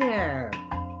 hey there.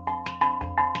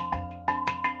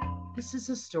 This is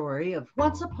a story of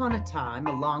once upon a time,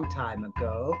 a long time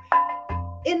ago,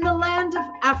 in the land of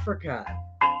Africa.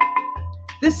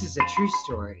 This is a true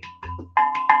story.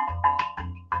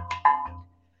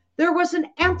 There was an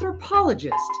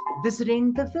anthropologist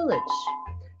visiting the village.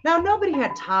 Now, nobody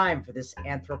had time for this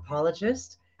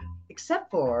anthropologist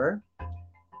except for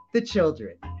the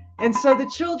children. And so the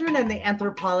children and the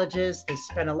anthropologist, they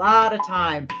spent a lot of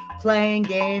time playing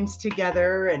games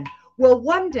together. And well,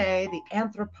 one day the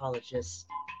anthropologist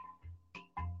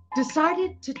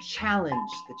decided to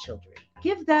challenge the children,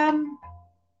 give them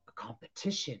a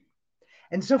competition.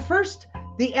 And so first,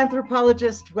 the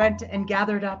anthropologist went and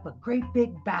gathered up a great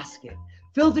big basket,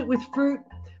 filled it with fruit,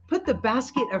 put the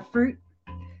basket of fruit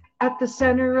at the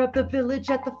center of the village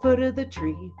at the foot of the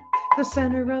tree, the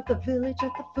center of the village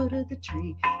at the foot of the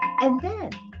tree. And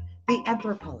then the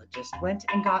anthropologist went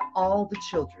and got all the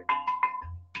children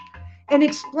and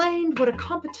explained what a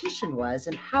competition was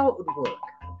and how it would work.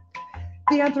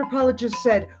 The anthropologist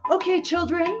said, "Okay,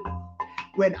 children,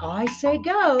 when I say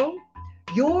go,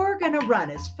 you're going to run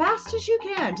as fast as you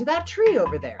can to that tree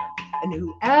over there. And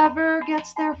whoever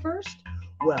gets there first,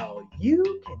 well,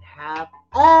 you can have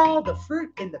all the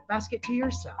fruit in the basket to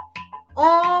yourself.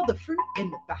 All the fruit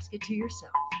in the basket to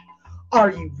yourself.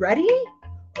 Are you ready?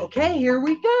 Okay, here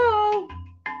we go.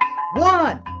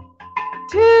 1,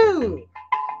 2,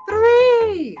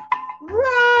 3, run!"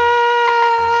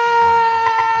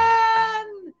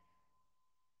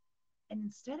 And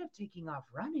instead of taking off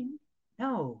running,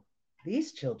 no.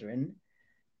 These children,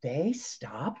 they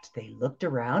stopped, they looked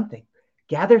around, they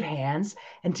gathered hands,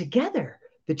 and together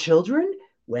the children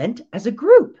went as a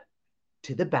group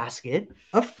to the basket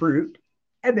of fruit,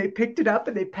 and they picked it up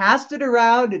and they passed it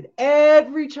around, and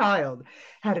every child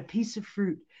had a piece of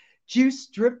fruit, juice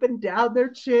dripping down their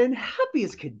chin, happy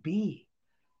as could be.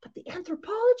 But the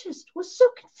anthropologist was so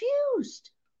confused.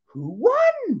 Who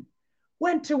won?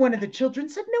 Went to one of the children,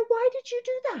 said, "Now, why did you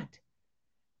do that?"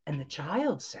 And the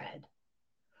child said,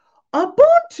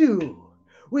 "Ubuntu,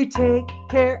 we take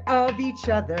care of each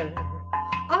other.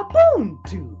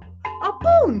 Ubuntu,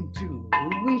 Ubuntu,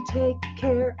 we take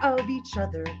care of each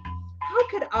other." How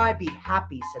could I be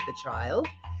happy, said the child,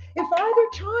 if either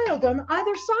child on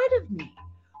either side of me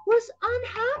was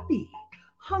unhappy,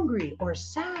 hungry, or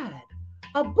sad?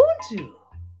 Ubuntu,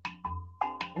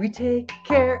 we take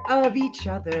care of each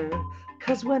other,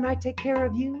 'cause when I take care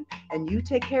of you and you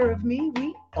take care of me,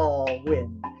 we all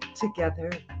win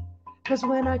together. 'Cause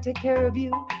when I take care of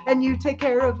you and you take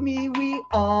care of me, we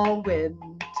all win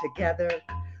together.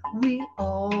 We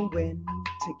all win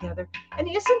together. And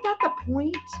isn't that the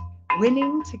point?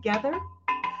 Winning together?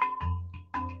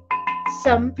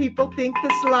 Some people think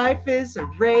this life is a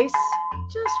race.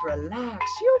 Just relax,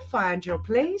 you'll find your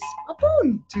place.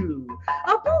 Ubuntu,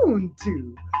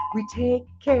 Ubuntu. We take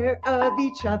care of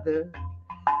each other.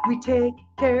 We take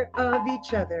care of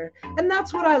each other. And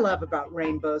that's what I love about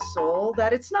Rainbow Soul,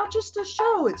 that it's not just a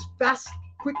show, it's fast,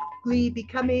 quickly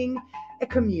becoming a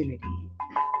community.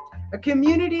 A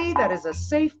community that is a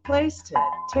safe place to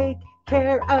take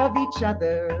care of each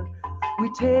other.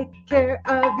 We take care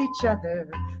of each other.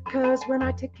 'Cause when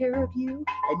I take care of you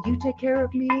and you take care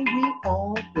of me, we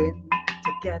all win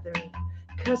together.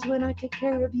 'Cause when I take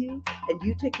care of you and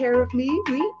you take care of me,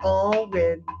 we all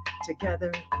win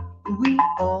together. We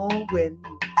all win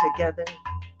together.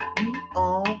 We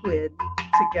all win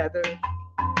together.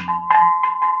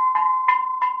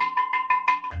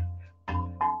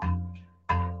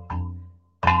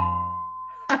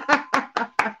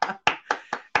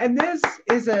 And this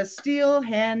is a steel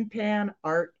hand pan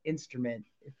art instrument,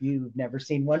 if you've never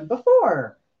seen one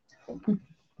before.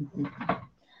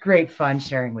 Great fun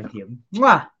sharing with you.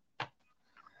 Mwah!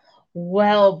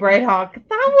 Well, Bright Hawk,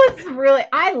 that was really,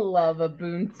 I love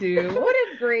Ubuntu. What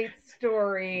a great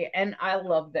story. And I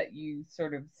love that you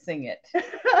sort of sing it.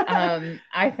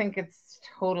 I think it's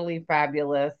totally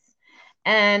fabulous.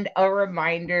 And a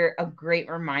great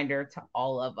reminder to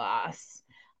all of us.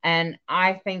 And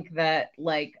I think that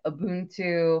like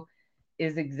Ubuntu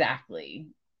is exactly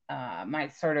my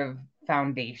sort of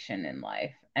foundation in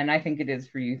life. And I think it is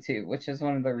for you too, which is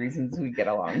one of the reasons we get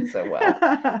along so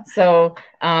well. So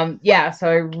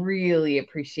I really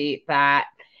appreciate that.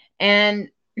 And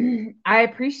I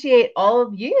appreciate all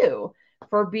of you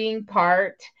for being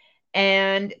part.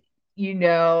 And,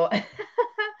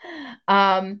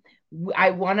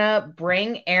 I want to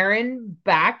bring Aaron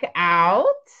back out.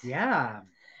 Yeah.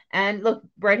 And look,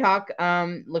 Bright Hawk,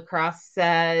 Lacrosse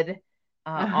said,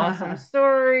 awesome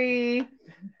story.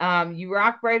 You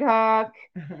rock, Bright Hawk.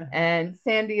 And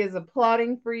Sandy is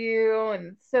applauding for you.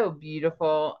 And it's so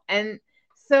beautiful. And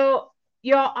so,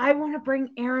 y'all, I want to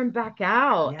bring Aaron back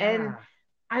out. Yeah. And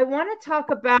I want to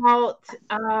talk about,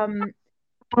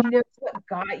 what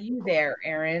got you there,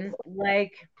 Aaron.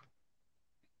 Like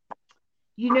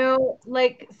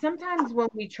sometimes when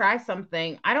we try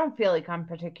something, I don't feel like I'm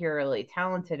particularly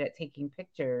talented at taking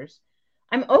pictures.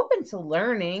 I'm open to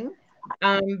learning,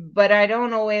 but I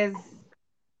don't always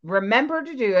remember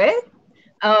to do it.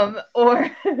 And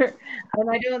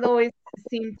I don't always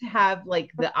seem to have like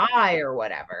the eye or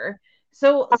whatever.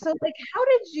 So like, how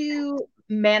did you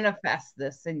manifest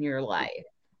this in your life?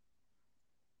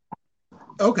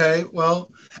 Okay,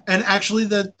 well, and actually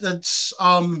that's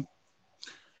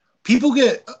people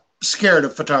get scared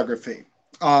of photography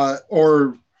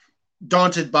or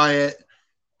daunted by it.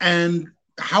 And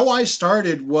how I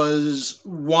started was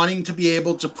wanting to be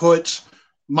able to put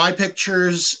my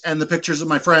pictures and the pictures of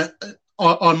my friend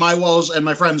on my walls and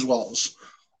my friends' walls.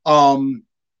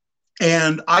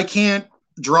 And I can't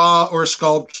draw or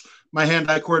sculpt. My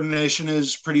hand-eye coordination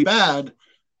is pretty bad.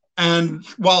 And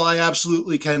while I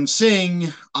absolutely can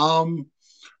sing,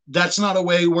 that's not a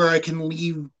way where I can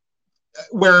leave,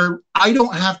 where I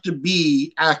don't have to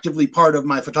be actively part of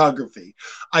my photography.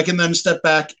 I can then step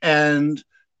back and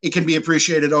it can be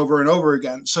appreciated over and over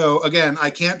again. So again, I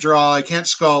can't draw, I can't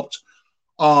sculpt.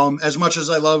 As much as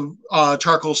I love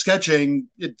charcoal sketching,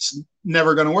 it's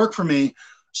never going to work for me.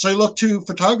 So I looked to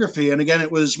photography. And again, it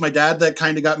was my dad that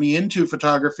kind of got me into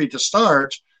photography to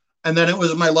start. And then it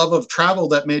was my love of travel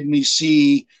that made me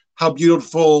see how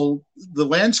beautiful the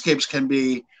landscapes can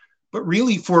be. But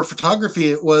really for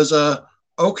photography, it was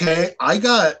okay,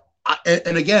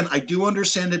 and again, I do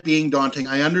understand it being daunting.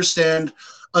 I understand,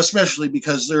 especially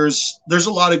because there's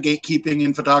a lot of gatekeeping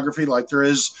in photography, like there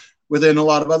is within a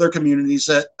lot of other communities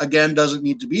that, again, doesn't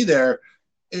need to be there.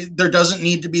 There doesn't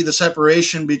need to be the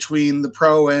separation between the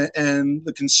pro and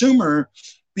the consumer,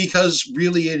 because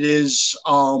really it is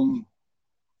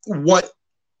what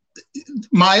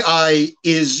my eye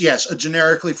is, yes, a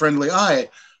generically friendly eye,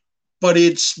 but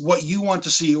it's what you want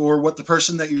to see or what the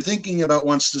person that you're thinking about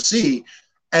wants to see.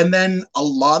 And then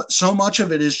so much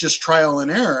of it is just trial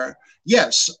and error.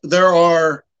 Yes, there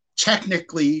are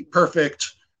technically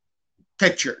perfect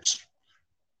pictures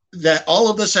that all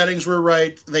of the settings were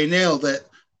right, they nailed it,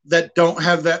 that don't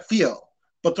have that feel.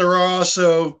 But there are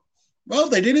also, well,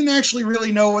 they didn't actually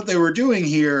really know what they were doing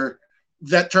here,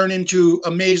 that turn into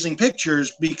amazing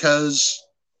pictures because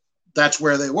that's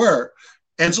where they were.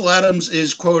 Ansel Adams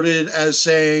is quoted as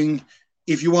saying,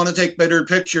 if you want to take better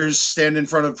pictures, stand in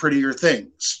front of prettier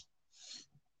things.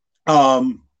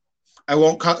 I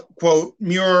won't quote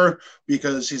Muir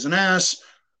because he's an ass,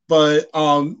 but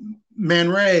Man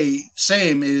Ray,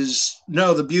 same, is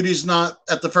no, the beauty's not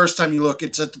at the first time you look,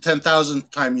 it's at the 10,000th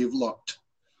time you've looked.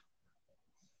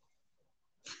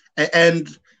 And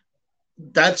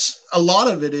that's a lot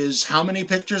of it is how many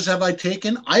pictures have I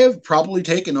taken? I have probably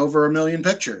taken over 1 million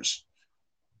pictures.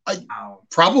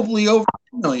 Probably over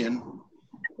 1 million.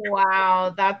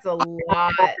 Wow, that's a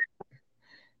lot.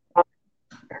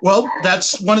 Well,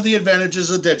 that's one of the advantages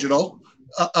of digital.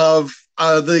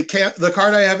 The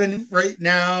card I have in right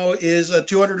now is a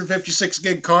 256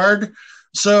 gig card,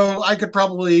 so I could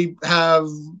probably have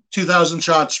 2,000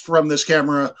 shots from this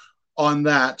camera on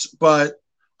that. But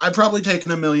I've probably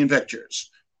taken 1 million pictures,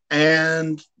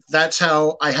 and that's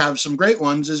how I have some great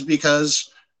ones. Is because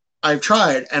I've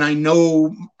tried, and I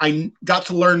know I got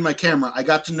to learn my camera. I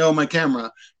got to know my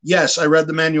camera. Yes, I read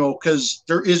the manual because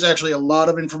there is actually a lot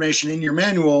of information in your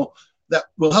manual that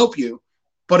will help you.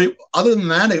 But other than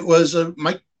that, it was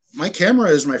my camera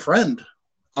is my friend.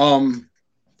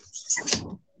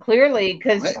 Clearly,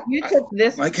 because you took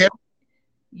this. My camera.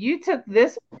 You took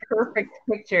this perfect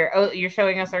picture. Oh, you're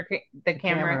showing us the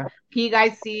camera. Can you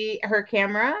guys see her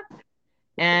camera?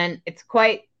 And it's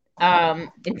quite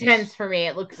intense for me.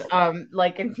 It looks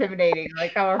like intimidating.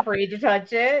 Like I'm afraid to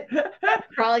touch it.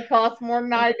 Probably costs more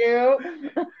than I do.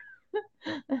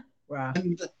 Wow.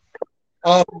 And,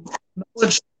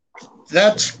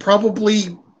 that's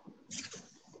probably,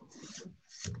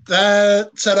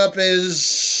 that setup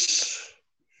is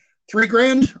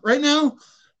 $3,000 right now.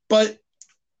 But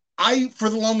I, for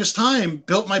the longest time,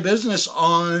 built my business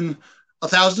on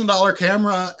 $1,000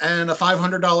 camera and a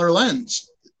 $500 lens.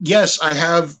 Yes, I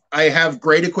have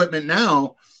great equipment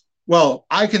now. Well,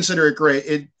 I consider it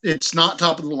great. It's not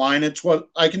top of the line. It's what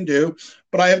I can do,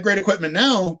 but I have great equipment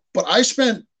now. But I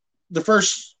spent the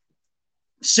first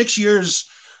 6 years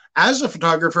as a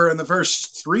photographer and the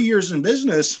first 3 years in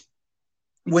business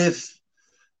with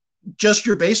just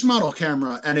your base model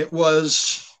camera. And it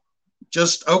was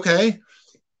just, okay,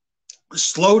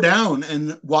 slow down.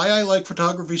 And why I like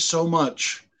photography so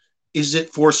much is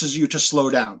it forces you to slow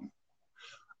down.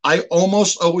 I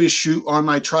almost always shoot on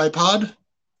my tripod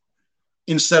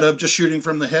instead of just shooting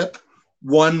from the hip.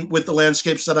 One, with the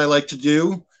landscapes that I like to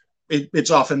do,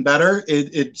 it's often better.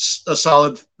 It's a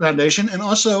solid foundation. And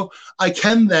also, I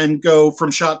can then go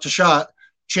from shot to shot,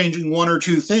 changing one or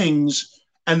two things,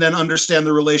 and then understand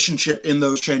the relationship in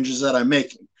those changes that I'm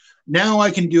making. Now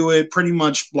I can do it pretty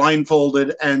much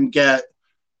blindfolded and get,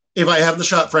 if I have the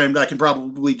shot framed, I can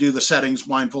probably do the settings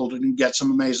blindfolded and get some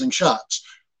amazing shots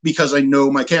because I know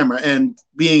my camera. And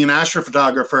being an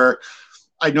astrophotographer,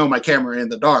 I know my camera in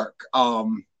the dark.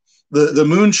 The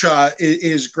moonshot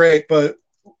is great, but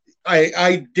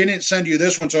I didn't send you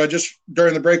this one, so I just,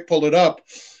 during the break, pulled it up.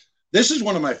 This is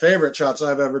one of my favorite shots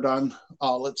I've ever done.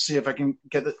 Let's see if I can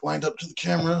get it lined up to the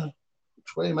camera.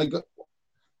 Which way am I going?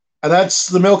 And that's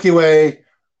the Milky Way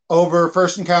over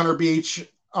First Encounter Beach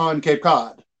on Cape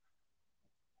Cod.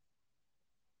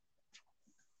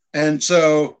 And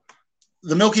so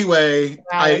the Milky Way,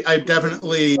 I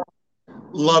definitely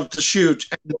love to shoot.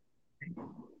 And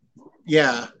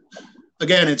yeah.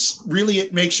 Again,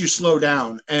 it makes you slow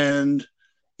down, and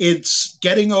it's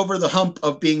getting over the hump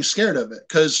of being scared of it.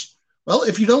 Because, well,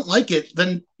 if you don't like it,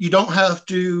 then you don't have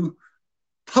to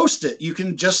post it. You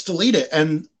can just delete it.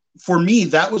 And for me,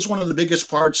 that was one of the biggest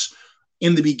parts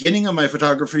in the beginning of my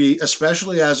photography,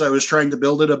 especially as I was trying to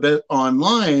build it a bit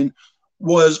online,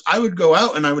 was I would go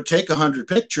out and I would take 100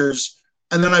 pictures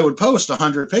and then I would post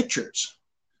 100 pictures.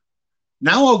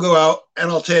 Now I'll go out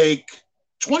and I'll take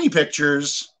 20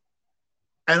 pictures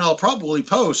and I'll probably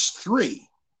post 3.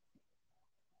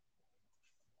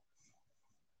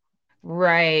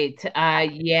 Right.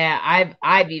 Yeah,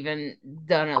 I've even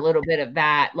done a little bit of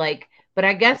that. Like, but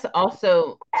I guess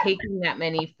also taking that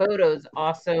many photos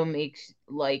also makes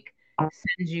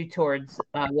sends you towards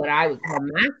what I would call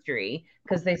mastery,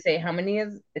 because they say how many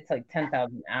is it's like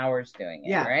 10,000 hours doing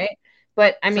it, right?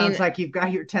 But I mean, sounds like you've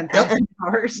got your 10,000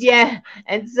 hours. Yeah.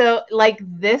 And so like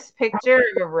this picture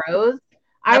of a rose,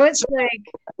 I was like,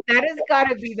 that has got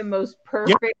to be the most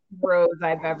perfect rose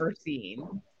I've ever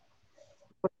seen.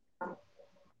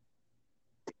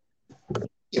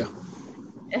 Yeah.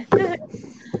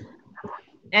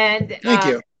 And thank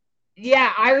you.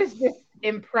 Yeah, I was just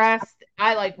impressed.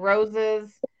 I like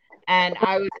roses, and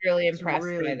I was really impressed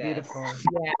by this. Beautiful.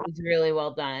 Yeah, it was really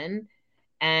well done.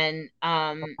 And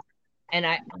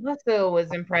I also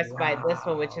was impressed by this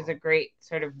one, which is a great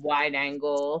sort of wide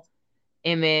angle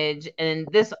image. And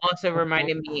this also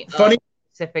reminded me of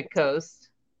Pacific coast.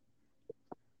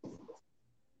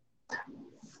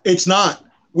 It's not.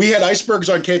 We had icebergs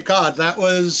on Cape Cod. That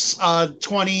was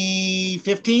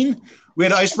 2015. We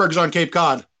had icebergs on Cape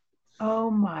Cod.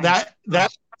 Oh my! That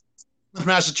was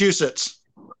Massachusetts.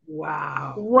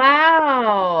 Wow.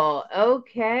 Wow.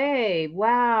 Okay.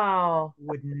 Wow.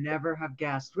 Would never have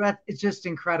guessed. It's just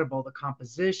incredible. The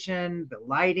composition, the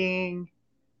lighting.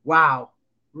 Wow.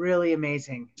 Really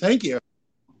amazing. Thank you.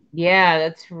 Yeah,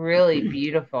 that's really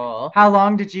beautiful. How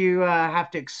long did you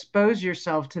have to expose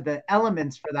yourself to the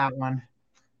elements for that one?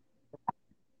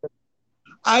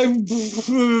 I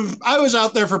was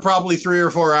out there for probably 3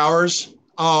 or 4 hours.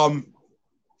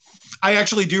 I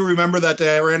actually do remember that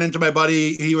day. I ran into my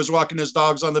buddy. He was walking his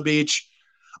dogs on the beach.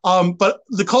 But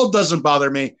the cold doesn't bother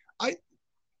me.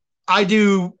 I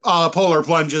do polar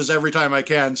plunges every time I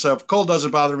can, so cold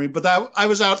doesn't bother me. But I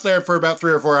was out there for about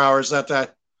 3 or 4 hours that day.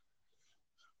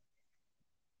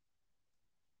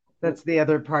 That's the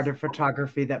other part of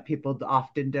photography that people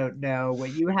often don't know,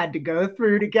 what you had to go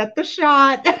through to get the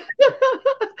shot.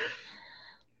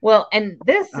 Well, and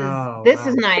this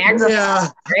is Niagara, Yeah.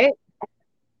 right?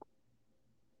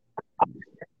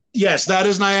 Yes, that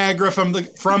is Niagara from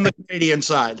the Canadian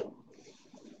side.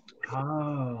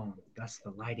 Oh, that's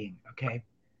the lighting. Okay.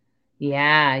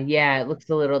 Yeah, it looks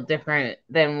a little different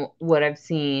than what I've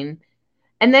seen.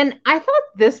 And then I thought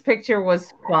this picture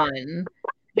was fun.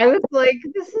 I was like,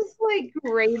 this is like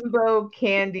rainbow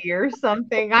candy or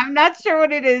something. I'm not sure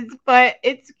what it is, but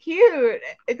it's cute.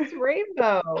 It's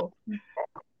rainbow.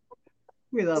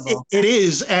 We love it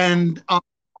is, and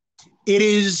it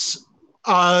is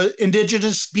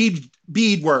indigenous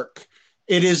beadwork.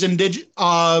 It is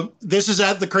this is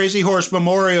at the Crazy Horse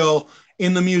Memorial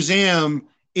in the museum.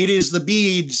 It is the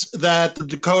beads that the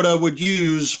Dakota would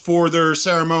use for their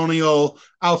ceremonial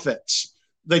outfits.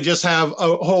 They just have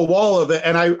a whole wall of it.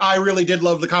 And I really did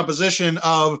love the composition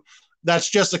of that's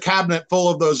just a cabinet full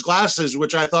of those glasses,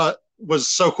 which I thought was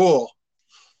so cool.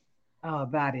 Oh,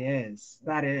 that is.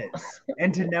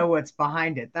 And to know what's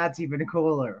behind it, that's even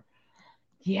cooler.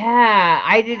 Yeah,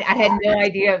 I had no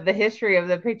idea of the history of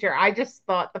the picture. I just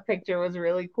thought the picture was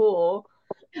really cool.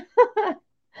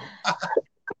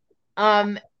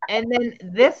 And then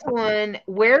this one,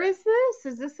 where is this?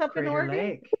 Is this up in Oregon?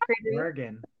 Lake,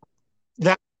 Oregon.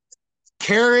 That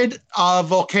Carrad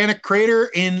volcanic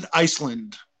crater in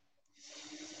Iceland.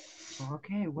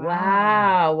 Okay,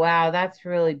 wow. Wow, that's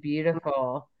really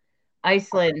beautiful.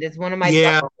 Iceland is one of my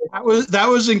that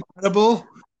was incredible.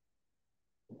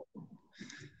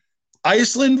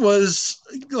 Iceland was,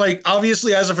 like,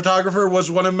 obviously as a photographer, was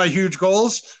one of my huge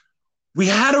goals. We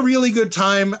had a really good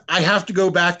time. I have to go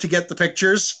back to get the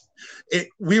pictures.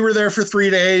 We were there for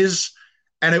 3 days,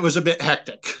 and it was a bit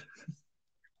hectic.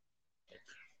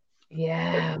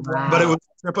 Yeah, wow. But it was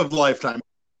a trip of a lifetime.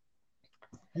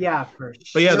 Yeah, for sure.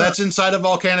 But yeah, that's inside a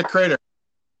volcanic crater.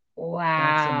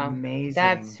 Wow. That's amazing.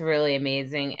 That's really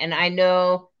amazing. And I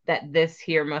know that this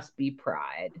here must be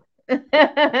Pride.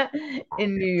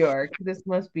 In New York. This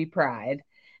must be Pride.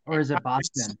 Or is it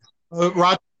Boston?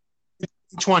 Rochester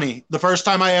 20. The first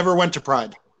time I ever went to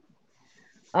Pride.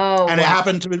 Oh, and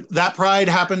that Pride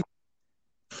happened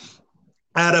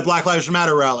at a Black Lives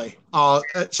Matter rally.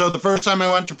 So the first time I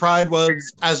went to Pride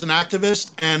was as an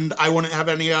activist, and I wouldn't have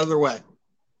any other way.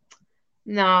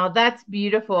 No, that's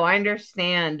beautiful. I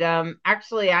understand.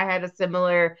 Actually, I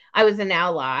was an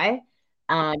ally.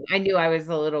 I knew I was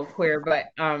a little queer, but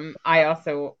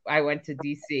I went to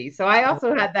DC. So I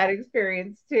also had that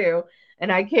experience too. And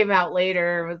I came out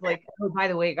later and was like, oh, by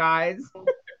the way, guys,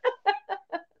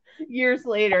 years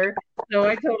later. So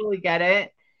I totally get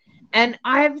it. And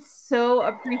I've so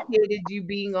appreciated you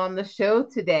being on the show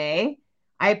today.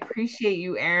 I appreciate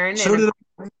you, Aaron.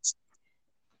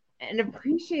 And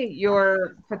appreciate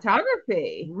your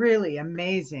photography. Really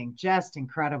amazing. Just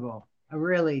incredible.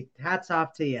 Really, hats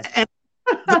off to you.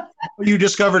 You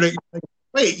discovered it.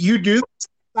 Wait, you do?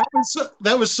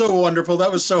 That was so wonderful.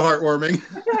 That was so heartwarming.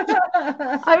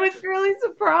 I was really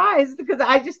surprised because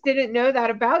I just didn't know that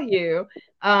about you.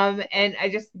 And I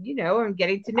just, I'm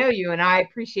getting to know you, and I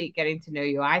appreciate getting to know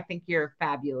you. I think you're a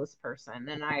fabulous person,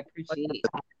 and I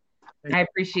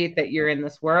appreciate that you're in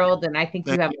this world, and I think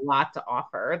you have a lot to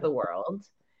offer the world.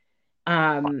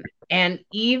 And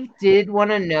Eve did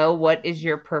want to know, what is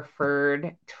your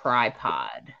preferred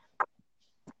tripod?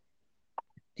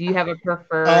 Do you have a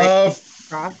preferred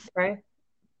tripod?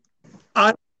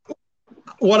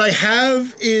 What I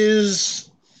have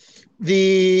is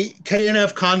the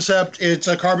K&F Concept. It's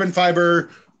a carbon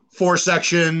fiber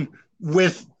 4-section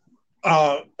with,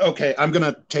 okay, I'm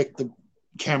going to take the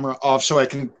camera off so I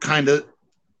can kind of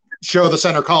show the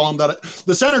center column.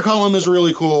 The center column is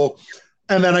really cool.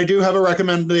 And then I do have a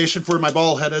recommendation for my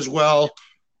ball head as well.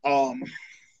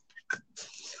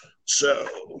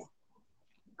 So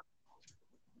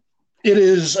it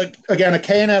is, again, a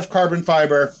K&F carbon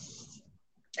fiber.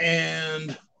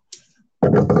 And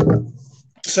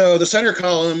so the center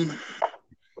column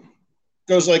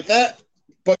goes like that,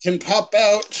 but can pop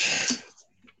out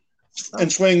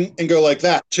and swing and go like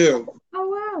that too.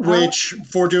 Oh, wow. Which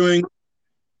for doing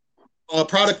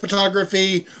product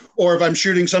photography, or if I'm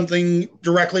shooting something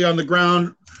directly on the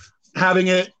ground, having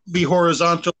it be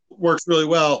horizontal works really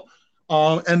well.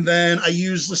 And then I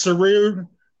use the Sirui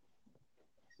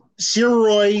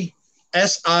SIRUI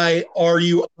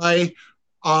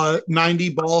 90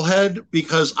 ball head,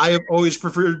 because I have always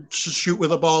preferred to shoot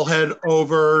with a ball head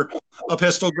over a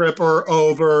pistol grip or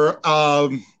over a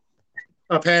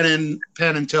pan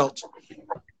and tilt.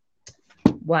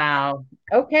 Wow.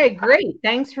 Okay, great.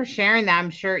 Thanks for sharing that. I'm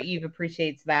sure Eve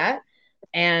appreciates that.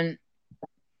 And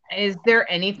is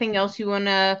there anything else you want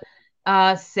to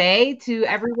say to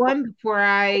everyone before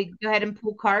I go ahead and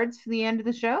pull cards for the end of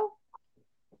the show?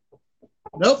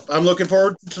 Nope. I'm looking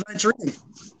forward to tonight's reading.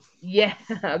 Yeah,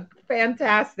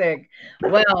 fantastic.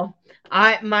 Well,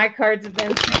 my cards have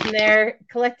been sitting there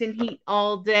collecting heat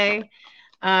all day.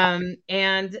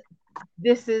 And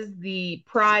this is the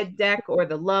Pride deck, or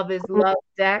the Love is Love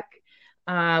deck,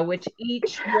 which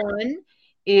each one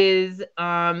is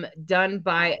done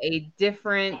by a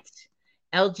different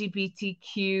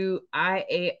LGBTQIA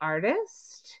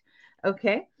artist.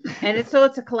 Okay. And it's a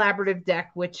collaborative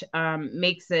deck, which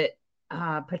makes it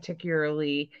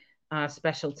particularly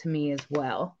special to me as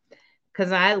well,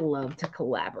 because I love to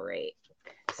collaborate.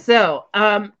 So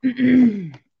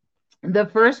the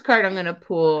first card I'm going to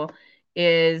pull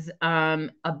is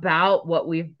about what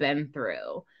we've been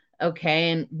through,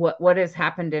 okay, and what has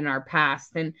happened in our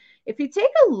past. And if you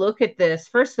take a look at this,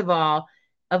 first of all,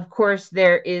 of course,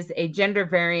 there is a gender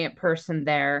variant person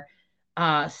there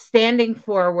standing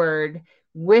forward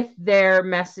with their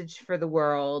message for the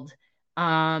world,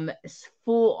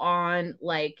 full on,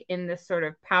 like, in this sort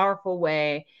of powerful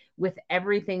way, with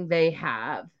everything they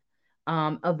have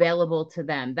available to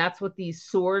them. That's what these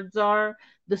swords are.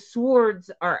 The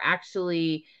swords are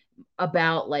actually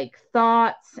about, like,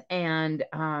 thoughts and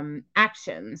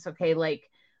actions. Okay, like,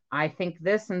 I think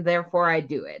this and therefore I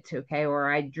do it. Okay, or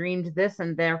I dreamed this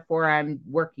and therefore I'm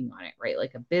working on it, right?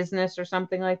 Like a business or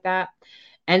something like that.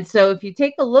 And so if you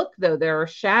take a look, though, there are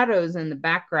shadows in the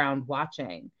background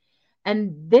watching.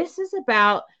 And this is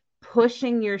about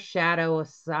pushing your shadow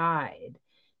aside,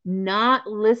 not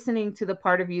listening to the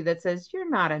part of you that says you're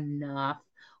not enough,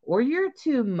 or you're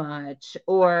too much,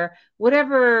 or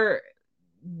whatever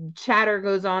chatter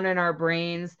goes on in our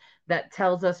brains that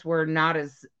tells us we're not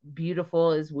as beautiful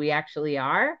as we actually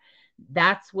are.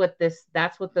 That's what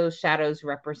those shadows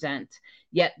represent.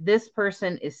 Yet this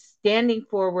person is standing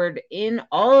forward in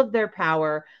all of their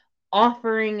power,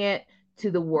 offering it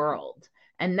to the world.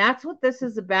 And that's what this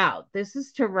is about. This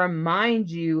is to remind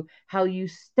you how you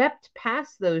stepped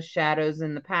past those shadows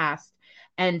in the past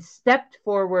and stepped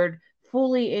forward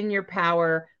fully in your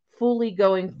power, fully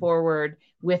going forward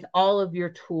with all of your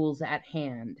tools at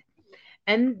hand.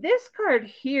 And this card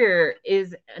here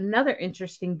is another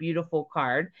interesting, beautiful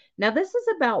card. Now, this is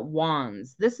about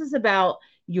wands. This is about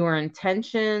your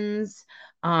intentions,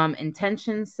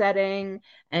 intention setting,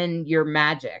 and your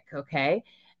magic, okay?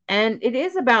 And it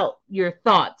is about your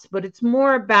thoughts, but it's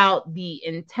more about the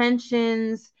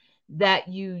intentions that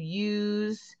you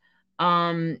use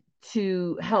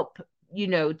to help,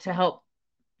 to help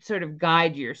sort of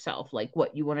guide yourself, like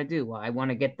what you want to do. Well, I want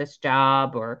to get this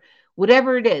job, or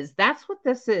whatever it is. That's what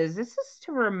this is. This is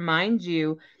to remind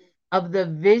you of the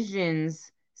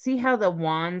visions. See how the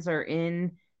wands are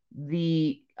in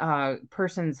the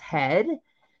person's head?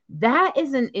 That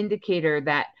is an indicator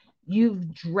that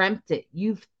you've dreamt it,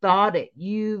 you've thought it,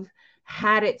 you've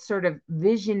had it sort of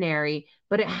visionary,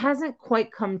 but it hasn't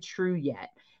quite come true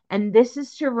yet. And this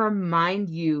is to remind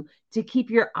you to keep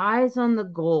your eyes on the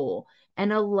goal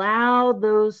and allow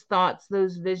those thoughts,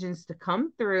 those visions to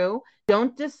come through.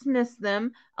 Don't dismiss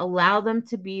them. Allow them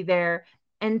to be there,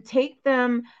 and take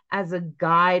them as a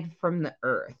guide from the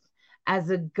earth, as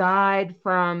a guide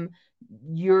from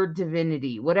your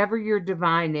divinity, whatever your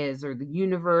divine is, or the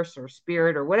universe or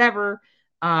spirit, or whatever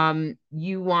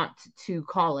you want to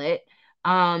call it.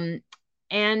 And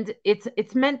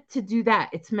it's meant to do that.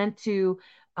 It's meant to,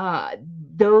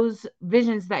 those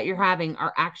visions that you're having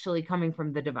are actually coming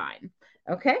from the divine.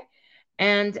 Okay.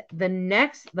 And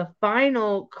the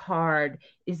final card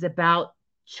is about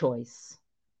choice.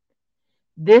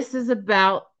 This is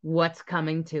about what's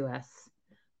coming to us.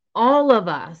 all of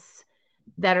us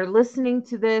that are listening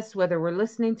to this, whether we're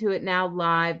listening to it now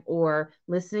live or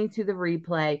listening to the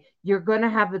replay, you're going to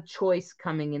have a choice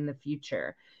coming in the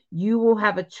future. You will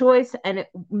have a choice, and it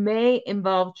may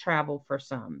involve travel for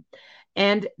some.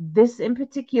 And this in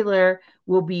particular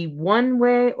will be one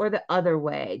way or the other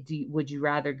way. Would you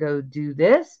rather go do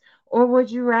this, or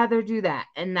would you rather do that?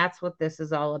 And that's what this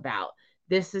is all about.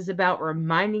 This is about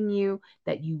reminding you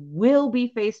that you will be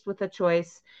faced with a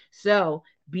choice. So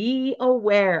be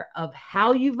aware of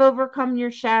how you've overcome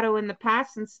your shadow in the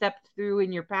past and stepped through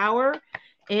in your power,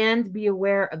 and be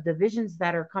aware of the visions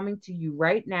that are coming to you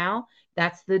right now.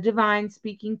 That's the divine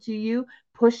speaking to you,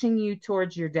 pushing you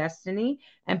towards your destiny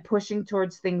and pushing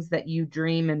towards things that you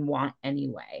dream and want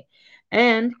anyway.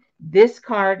 And this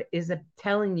card is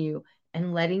telling you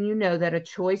and letting you know that a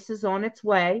choice is on its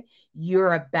way.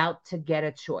 You're about to get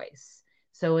a choice.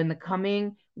 So in the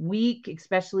coming week,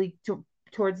 especially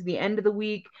towards the end of the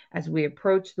week, as we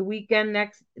approach the weekend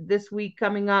this week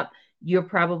coming up, you're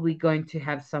probably going to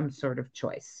have some sort of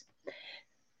choice.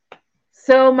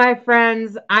 So, my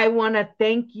friends, I want to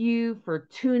thank you for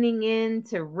tuning in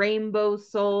to Rainbow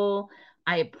Soul.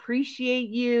 I appreciate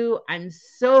you. I'm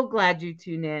so glad you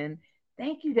tuned in.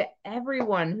 Thank you to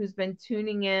everyone who's been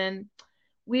tuning in.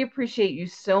 We appreciate you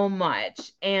so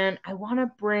much. And I want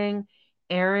to bring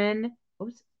Aaron.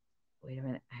 Oops. Wait a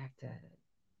minute. I have to.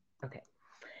 Okay.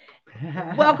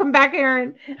 Welcome back,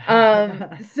 Aaron.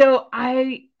 So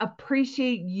I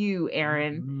appreciate you,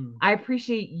 Aaron. I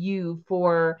appreciate you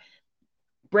for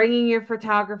bringing your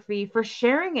photography, for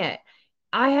sharing it.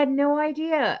 I had no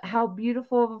idea how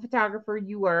beautiful of a photographer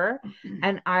you were,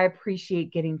 and I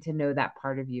appreciate getting to know that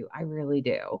part of you. I really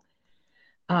do.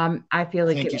 I feel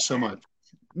like thank you so much.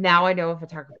 Now I know a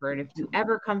photographer, and if you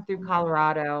ever come through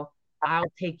Colorado,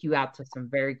 I'll take you out to some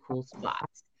very cool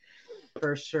spots.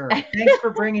 For sure. Thanks for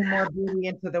bringing more beauty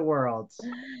into the world.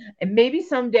 And maybe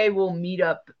someday we'll meet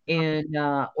up in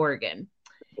Oregon.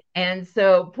 And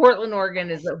so Portland, Oregon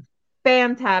is a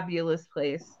fantabulous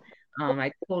place.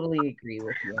 I totally agree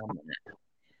with you on that.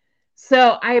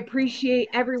 So I appreciate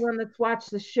everyone that's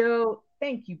watched the show.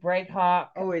 Thank you, Bright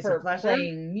Hawk, always for a pleasure.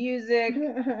 Playing music,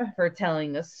 for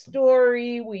telling a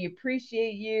story. We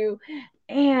appreciate you.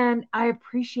 And I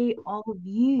appreciate all of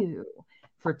you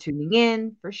for tuning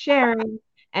in, for sharing,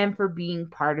 and for being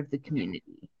part of the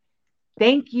community.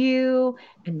 Thank you,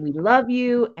 and we love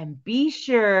you, and be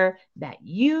sure that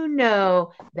you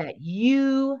know that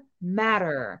you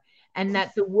matter, and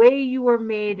that the way you are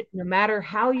made, no matter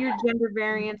how your gender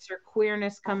variance or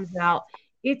queerness comes out,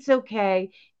 it's okay,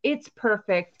 it's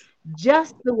perfect,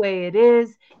 just the way it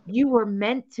is. You were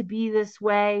meant to be this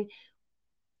way.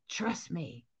 Trust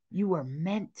me. You were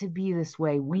meant to be this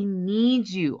way. We need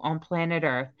you on planet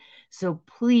Earth. So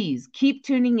please keep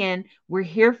tuning in. We're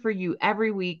here for you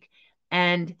every week.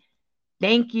 And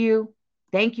thank you.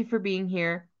 Thank you for being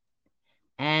here.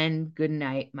 And good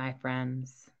night, my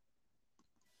friends.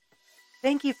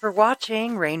 Thank you for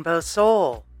watching Rainbow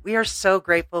Soul. We are so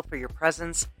grateful for your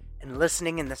presence and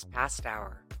listening in this past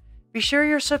hour. Be sure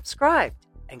you're subscribed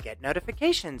and get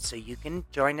notifications so you can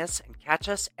join us and catch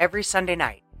us every Sunday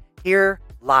night here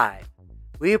live.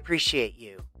 We appreciate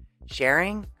you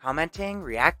sharing, commenting,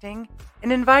 reacting,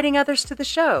 and inviting others to the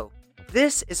show.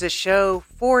 This is a show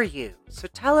for you. So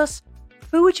tell us,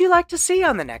 who would you like to see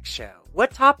on the next show?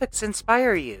 What topics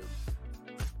inspire you?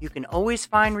 You can always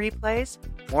find replays,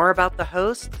 more about the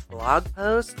host, blog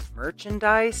posts,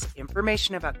 merchandise,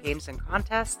 information about games and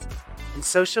contests, and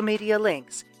social media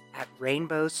links at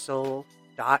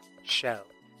rainbowsoul.show.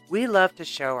 We love to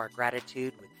show our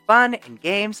gratitude with fun and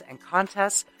games and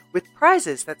contests with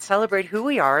prizes that celebrate who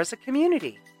we are as a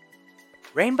community.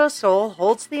 Rainbow Soul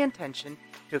holds the intention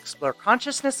to explore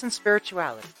consciousness and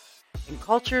spirituality in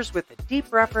cultures with a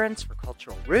deep reverence for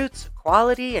cultural roots,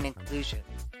 equality, and inclusion.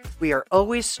 We are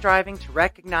always striving to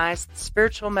recognize the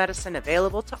spiritual medicine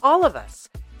available to all of us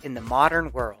in the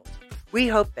modern world. We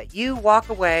hope that you walk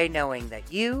away knowing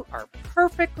that you are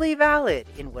perfectly valid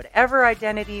in whatever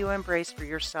identity you embrace for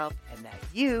yourself, and that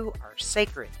you are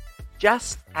sacred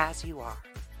just as you are.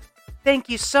 Thank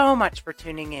you so much for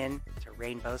tuning in to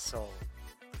Rainbow Soul.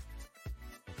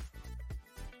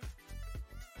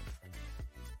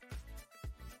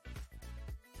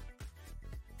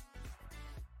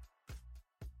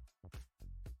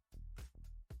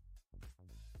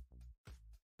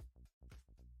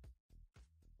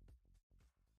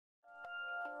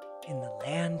 In the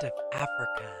land of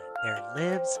Africa, there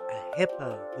lives a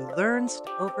hippo who learns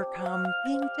to overcome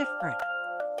being different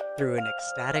through an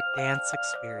ecstatic dance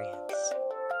experience.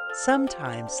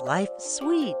 Sometimes life is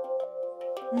sweet,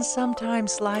 and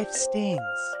sometimes life stings.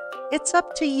 It's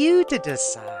up to you to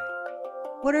decide.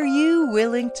 What are you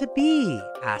willing to be?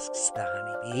 Asks the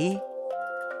honeybee.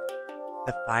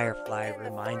 The firefly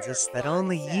reminds us that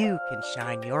only you can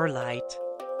shine your light.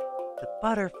 The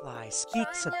butterfly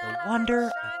speaks of the wonder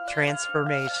of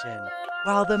transformation,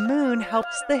 while the moon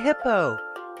helps the hippo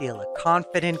feel a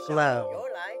confident glow.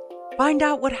 Find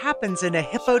out what happens in a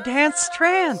hippo dance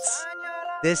trance.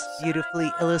 This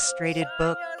beautifully illustrated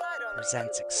book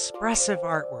presents expressive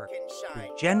artwork through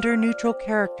gender-neutral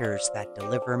characters that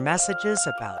deliver messages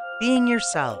about being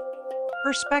yourself,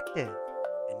 perspective,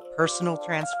 and personal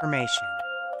transformation.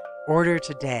 Order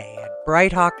today at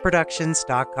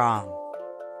brighthawkproductions.com.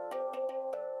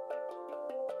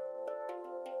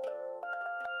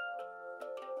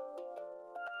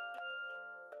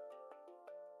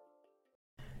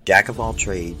 Jack of all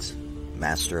trades,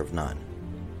 master of none,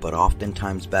 but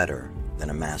oftentimes better than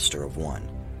a master of one.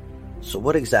 So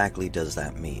what exactly does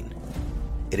that mean?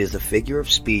 It is a figure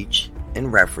of speech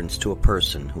in reference to a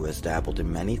person who has dabbled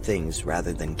in many things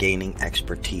rather than gaining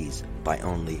expertise by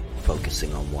only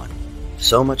focusing on one.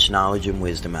 So much knowledge and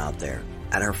wisdom out there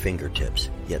at our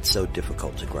fingertips, yet so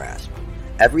difficult to grasp.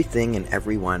 Everything and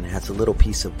everyone has a little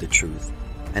piece of the truth,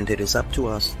 and it is up to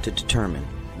us to determine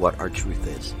what our truth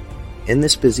is. In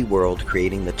this busy world,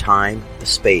 creating the time, the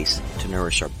space to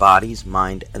nourish our bodies,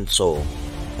 mind, and soul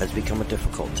has become a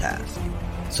difficult task.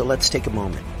 So let's take a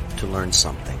moment to learn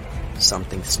something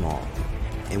small,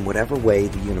 in whatever way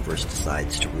the universe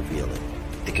decides to reveal it.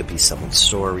 It could be someone's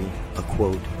story, a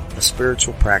quote, a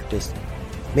spiritual practice,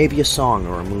 maybe a song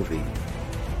or a movie.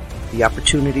 The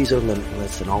opportunities are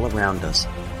limitless and all around us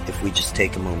if we just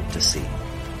take a moment to see.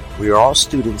 We are all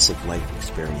students of life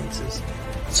experiences,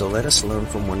 so let us learn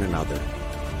from one another.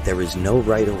 There is no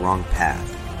right or wrong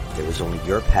path. There is only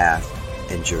your path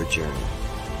and your journey.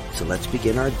 So let's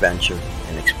begin our adventure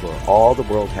and explore all the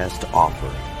world has to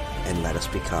offer, and let us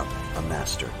become a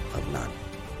master of none.